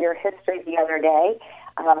hear about your history the other day.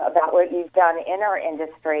 About what you've done in our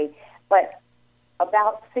industry, but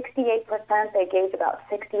about 68%, they gauge about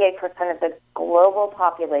 68% of the global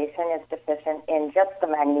population is deficient in just the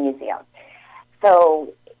magnesium.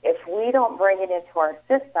 So if we don't bring it into our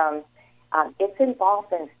system, it's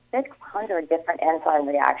involved in 600 different enzyme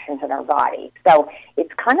reactions in our body. So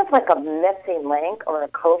it's kind of like a missing link or a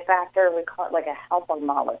cofactor. We call it like a helper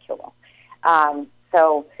molecule.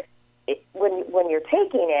 When you're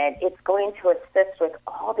taking it, it's going to assist with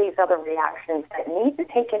all these other reactions that need to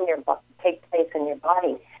take place in your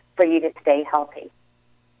body for you to stay healthy.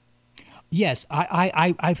 Yes,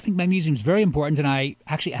 I think magnesium is very important, and I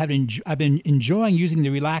actually I've been enjoying using the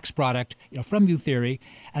Relax product from Youtheory,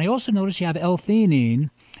 and I also noticed you have L-theanine,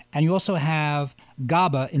 and you also have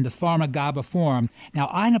GABA in the firma-GABA form. Now,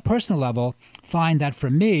 I, on a personal level, find that for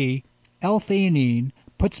me, L-theanine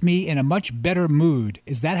puts me in a much better mood.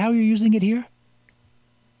 Is that how you're using it here?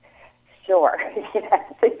 Sure.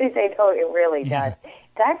 Yes, it really does.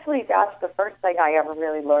 It's actually, Josh, the first thing I ever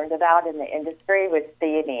really learned about in the industry was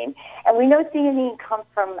theanine. And we know theanine comes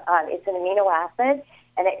from, it's an amino acid,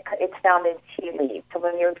 and it's found in tea leaves. So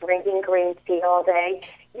when you're drinking green tea all day,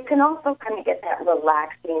 you can also kind of get that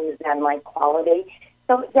relaxing Zen-like quality.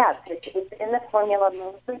 So, yes, it's in the formula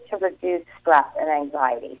mostly to reduce stress and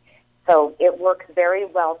anxiety. So it works very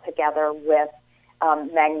well together with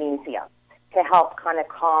magnesium to help kind of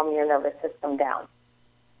calm your nervous system down.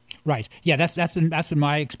 Right. Yeah, that's been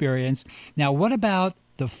my experience. Now, what about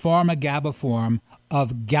the pharma-GABA form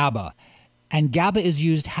of GABA? And GABA is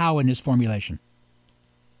used how in this formulation?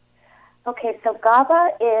 Okay, so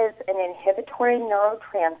GABA is an inhibitory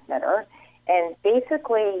neurotransmitter, and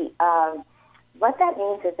basically what that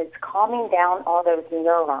means is it's calming down all those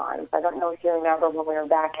neurons. I don't know if you remember when we were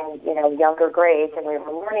back in younger grades and we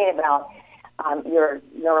were learning about your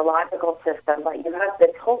neurological system, but you have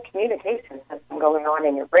this whole communication system going on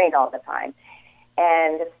in your brain all the time.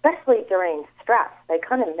 And especially during stress, they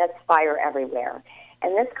kind of misfire everywhere.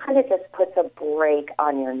 And this kind of just puts a brake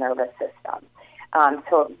on your nervous system.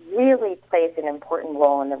 So it really plays an important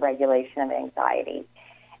role in the regulation of anxiety.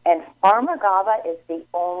 And pharma-GABA is the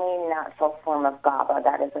only natural form of GABA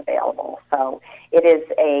that is available. So it is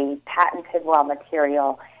a patented raw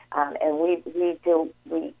material, and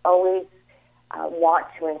we always want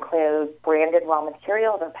to include branded raw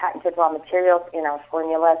materials or patented raw materials in our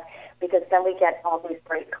formulas, because then we get all these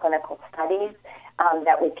great clinical studies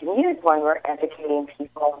that we can use when we're educating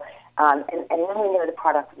people, and then we know the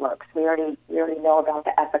product works. We already know about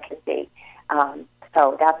the efficacy.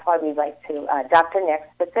 So that's why we like to, Dr. Nick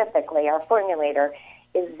specifically, our formulator,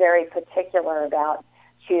 is very particular about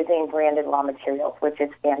choosing branded raw materials, which is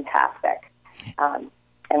fantastic, and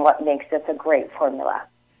what makes this a great formula.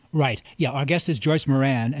 Right. Yeah, our guest is Joyce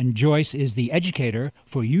Moran, and Joyce is the educator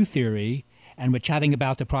for U-Theory, and we're chatting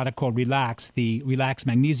about the product called Relax, the Relax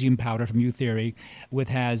Magnesium Powder from U-Theory, which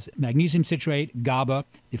has magnesium citrate, GABA,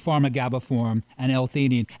 the pharma-GABA form, and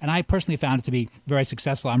L-theanine. And I personally found it to be very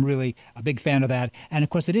successful. I'm really a big fan of that. And, of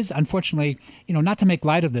course, it is, unfortunately, not to make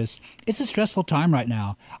light of this, it's a stressful time right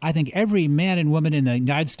now. I think every man and woman in the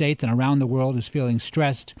United States and around the world is feeling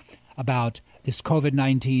stressed about this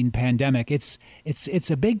COVID-19 pandemic. It's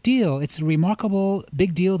a big deal. It's a remarkable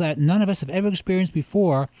big deal that none of us have ever experienced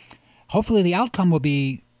before. Hopefully the outcome will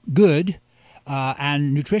be good,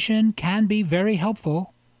 and nutrition can be very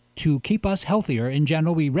helpful to keep us healthier. In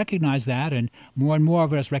general, we recognize that, and more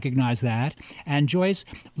of us recognize that. And Joyce,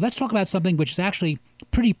 let's talk about something which is actually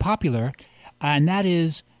pretty popular, and that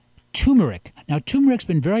is turmeric. Now, turmeric's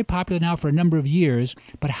been very popular now for a number of years,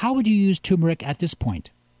 but how would you use turmeric at this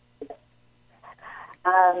point?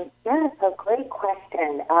 It's a great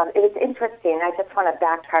question. It was interesting. I just want to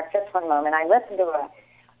backtrack just one moment. I listened to a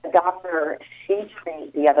Dr.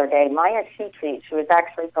 Sheetreat the other day, Maya Sheetreat. She was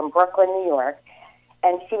actually from Brooklyn, New York,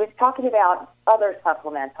 and she was talking about other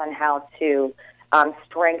supplements on how to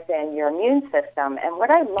strengthen your immune system. And what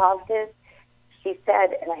I loved is she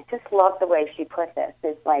said, and I just love the way she put this,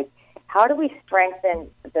 is like, how do we strengthen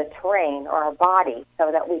the terrain or our body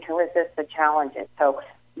so that we can resist the challenges? So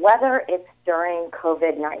whether it's during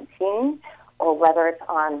COVID-19 or whether it's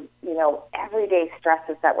on, everyday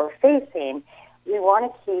stresses that we're facing, we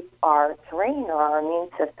want to keep our terrain or our immune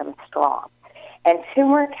system strong. And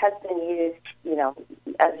turmeric has been used,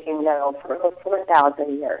 as you know, for over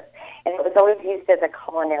 4,000 years. And it was always used as a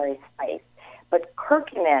culinary spice. But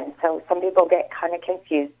curcumin, so some people get kind of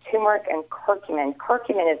confused, turmeric and curcumin.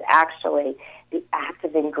 Curcumin is actually the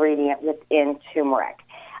active ingredient within turmeric.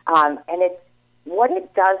 And what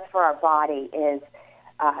it does for our body is,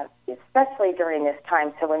 especially during this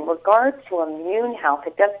time, so in regards to immune health,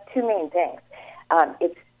 it does two main things.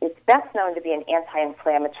 It's best known to be an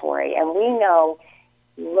anti-inflammatory, and we know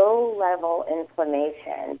low-level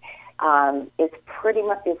inflammation is pretty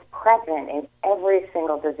much present in every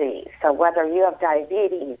single disease. So whether you have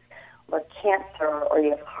diabetes or cancer or you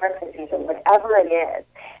have heart disease or whatever it is,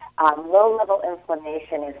 low-level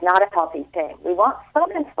inflammation is not a healthy thing. We want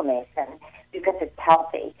some inflammation because it's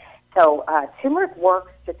healthy. So turmeric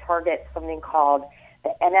works to target something called the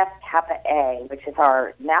NF-kappa A, which is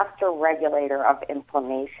our master regulator of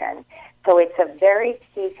inflammation. So it's a very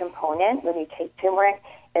key component when you take turmeric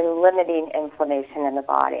in limiting inflammation in the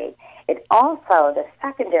body. It also, the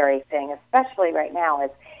secondary thing, especially right now, is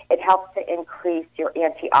it helps to increase your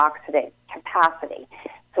antioxidant capacity.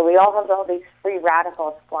 So we all have all these free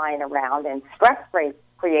radicals flying around, and stress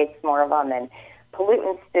creates more of them, and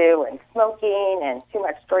pollutants do, and smoking, and too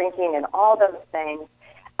much drinking, and all those things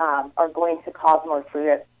are going to cause more free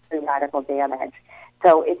radical damage.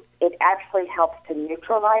 So it actually helps to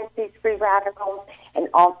neutralize these free radicals and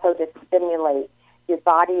also to stimulate your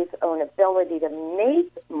body's own ability to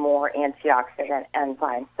make more antioxidant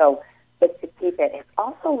enzymes. So is to keep it. It's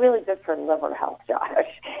also really good for liver health, Josh,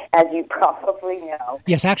 as you probably know.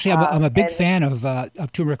 Yes, actually, I'm a big fan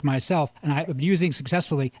of turmeric myself, and I'm using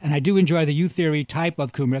successfully, and I do enjoy the Euthery type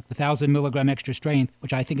of turmeric, the 1,000 milligram extra strength,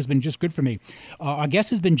 which I think has been just good for me. Our guest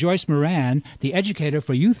has been Joyce Moran, the educator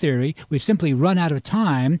for Euthery. We've simply run out of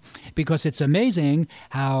time because it's amazing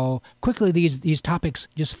how quickly these topics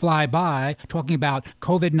just fly by, talking about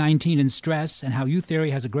COVID-19 and stress and how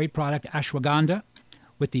Euthery has a great product, ashwagandha,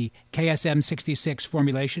 with the KSM 66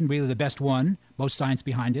 formulation, really the best one, most science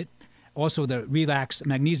behind it. Also the Relax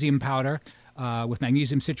magnesium powder with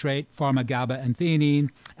magnesium citrate, pharma-GABA, and theanine,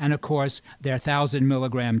 and of course their 1,000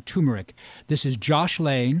 milligram turmeric. This is Josh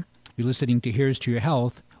Lane. You're listening to Here's to Your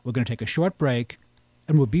Health. We're going to take a short break,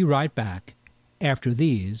 and we'll be right back after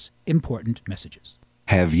these important messages.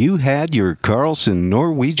 Have you had your Carlson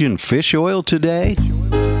Norwegian fish oil today?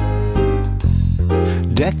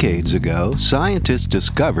 Decades ago, scientists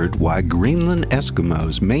discovered why Greenland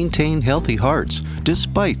Eskimos maintain healthy hearts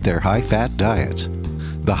despite their high-fat diets.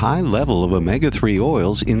 The high level of omega-3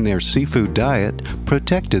 oils in their seafood diet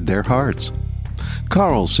protected their hearts.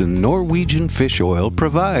 Carlson Norwegian fish oil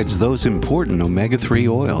provides those important omega-3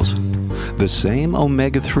 oils. The same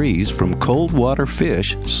omega-3s from cold water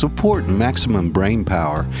fish support maximum brain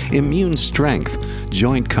power, immune strength,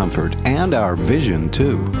 joint comfort, and our vision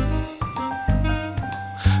too.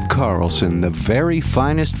 Carlson, the very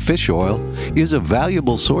finest fish oil, is a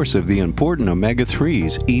valuable source of the important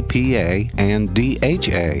omega-3s, EPA and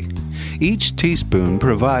DHA. Each teaspoon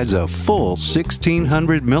provides a full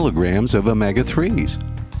 1,600 milligrams of omega-3s.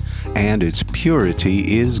 And its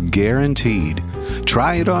purity is guaranteed.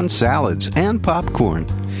 Try it on salads and popcorn.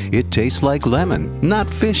 It tastes like lemon, not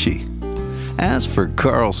fishy. Ask for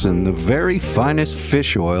Carlson, the very finest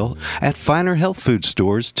fish oil, at finer health food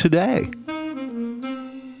stores today.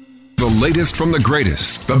 The latest from the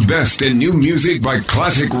greatest, the best in new music by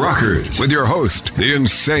classic rockers, with your host, the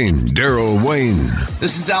insane Daryl Wayne.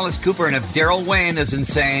 This is Alice Cooper, and if Daryl Wayne is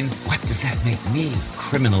insane, what does that make me?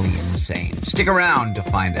 Criminally insane. Stick around to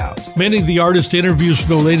find out. Many of the artist interviews for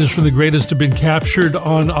the latest from the greatest have been captured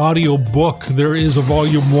on audiobook. There is a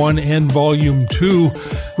Volume 1 and Volume 2.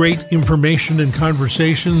 Great information and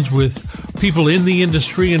conversations with people in the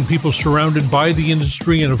industry and people surrounded by the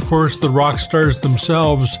industry, and of course the rock stars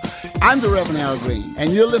themselves. I'm the Reverend Al Green,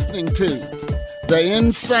 and you're listening to the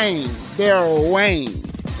insane Daryl Wayne.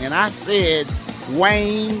 And I said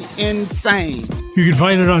Wayne Insane. You can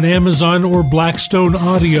find it on Amazon or Blackstone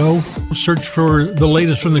Audio. Search for the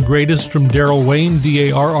latest from the greatest from Daryl Wayne,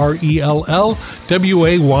 Darrell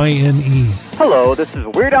Wayne. Hello, this is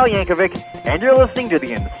Weird Al Yankovic, and you're listening to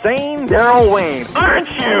the insane Daryl Wayne, aren't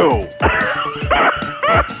you?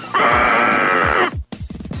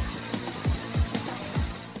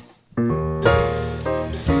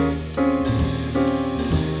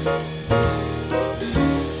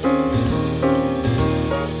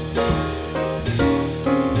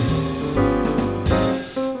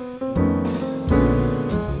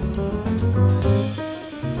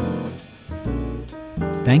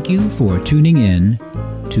 Thank you for tuning in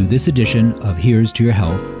to this edition of Here's to Your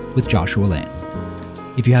Health with Joshua Lane.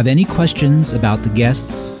 If you have any questions about the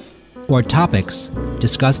guests or topics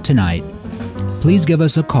discussed tonight, please give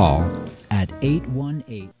us a call at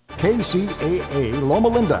 818. KCAA Loma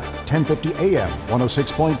Linda, 1050 AM,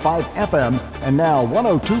 106.5 FM, and now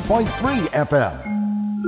 102.3 FM.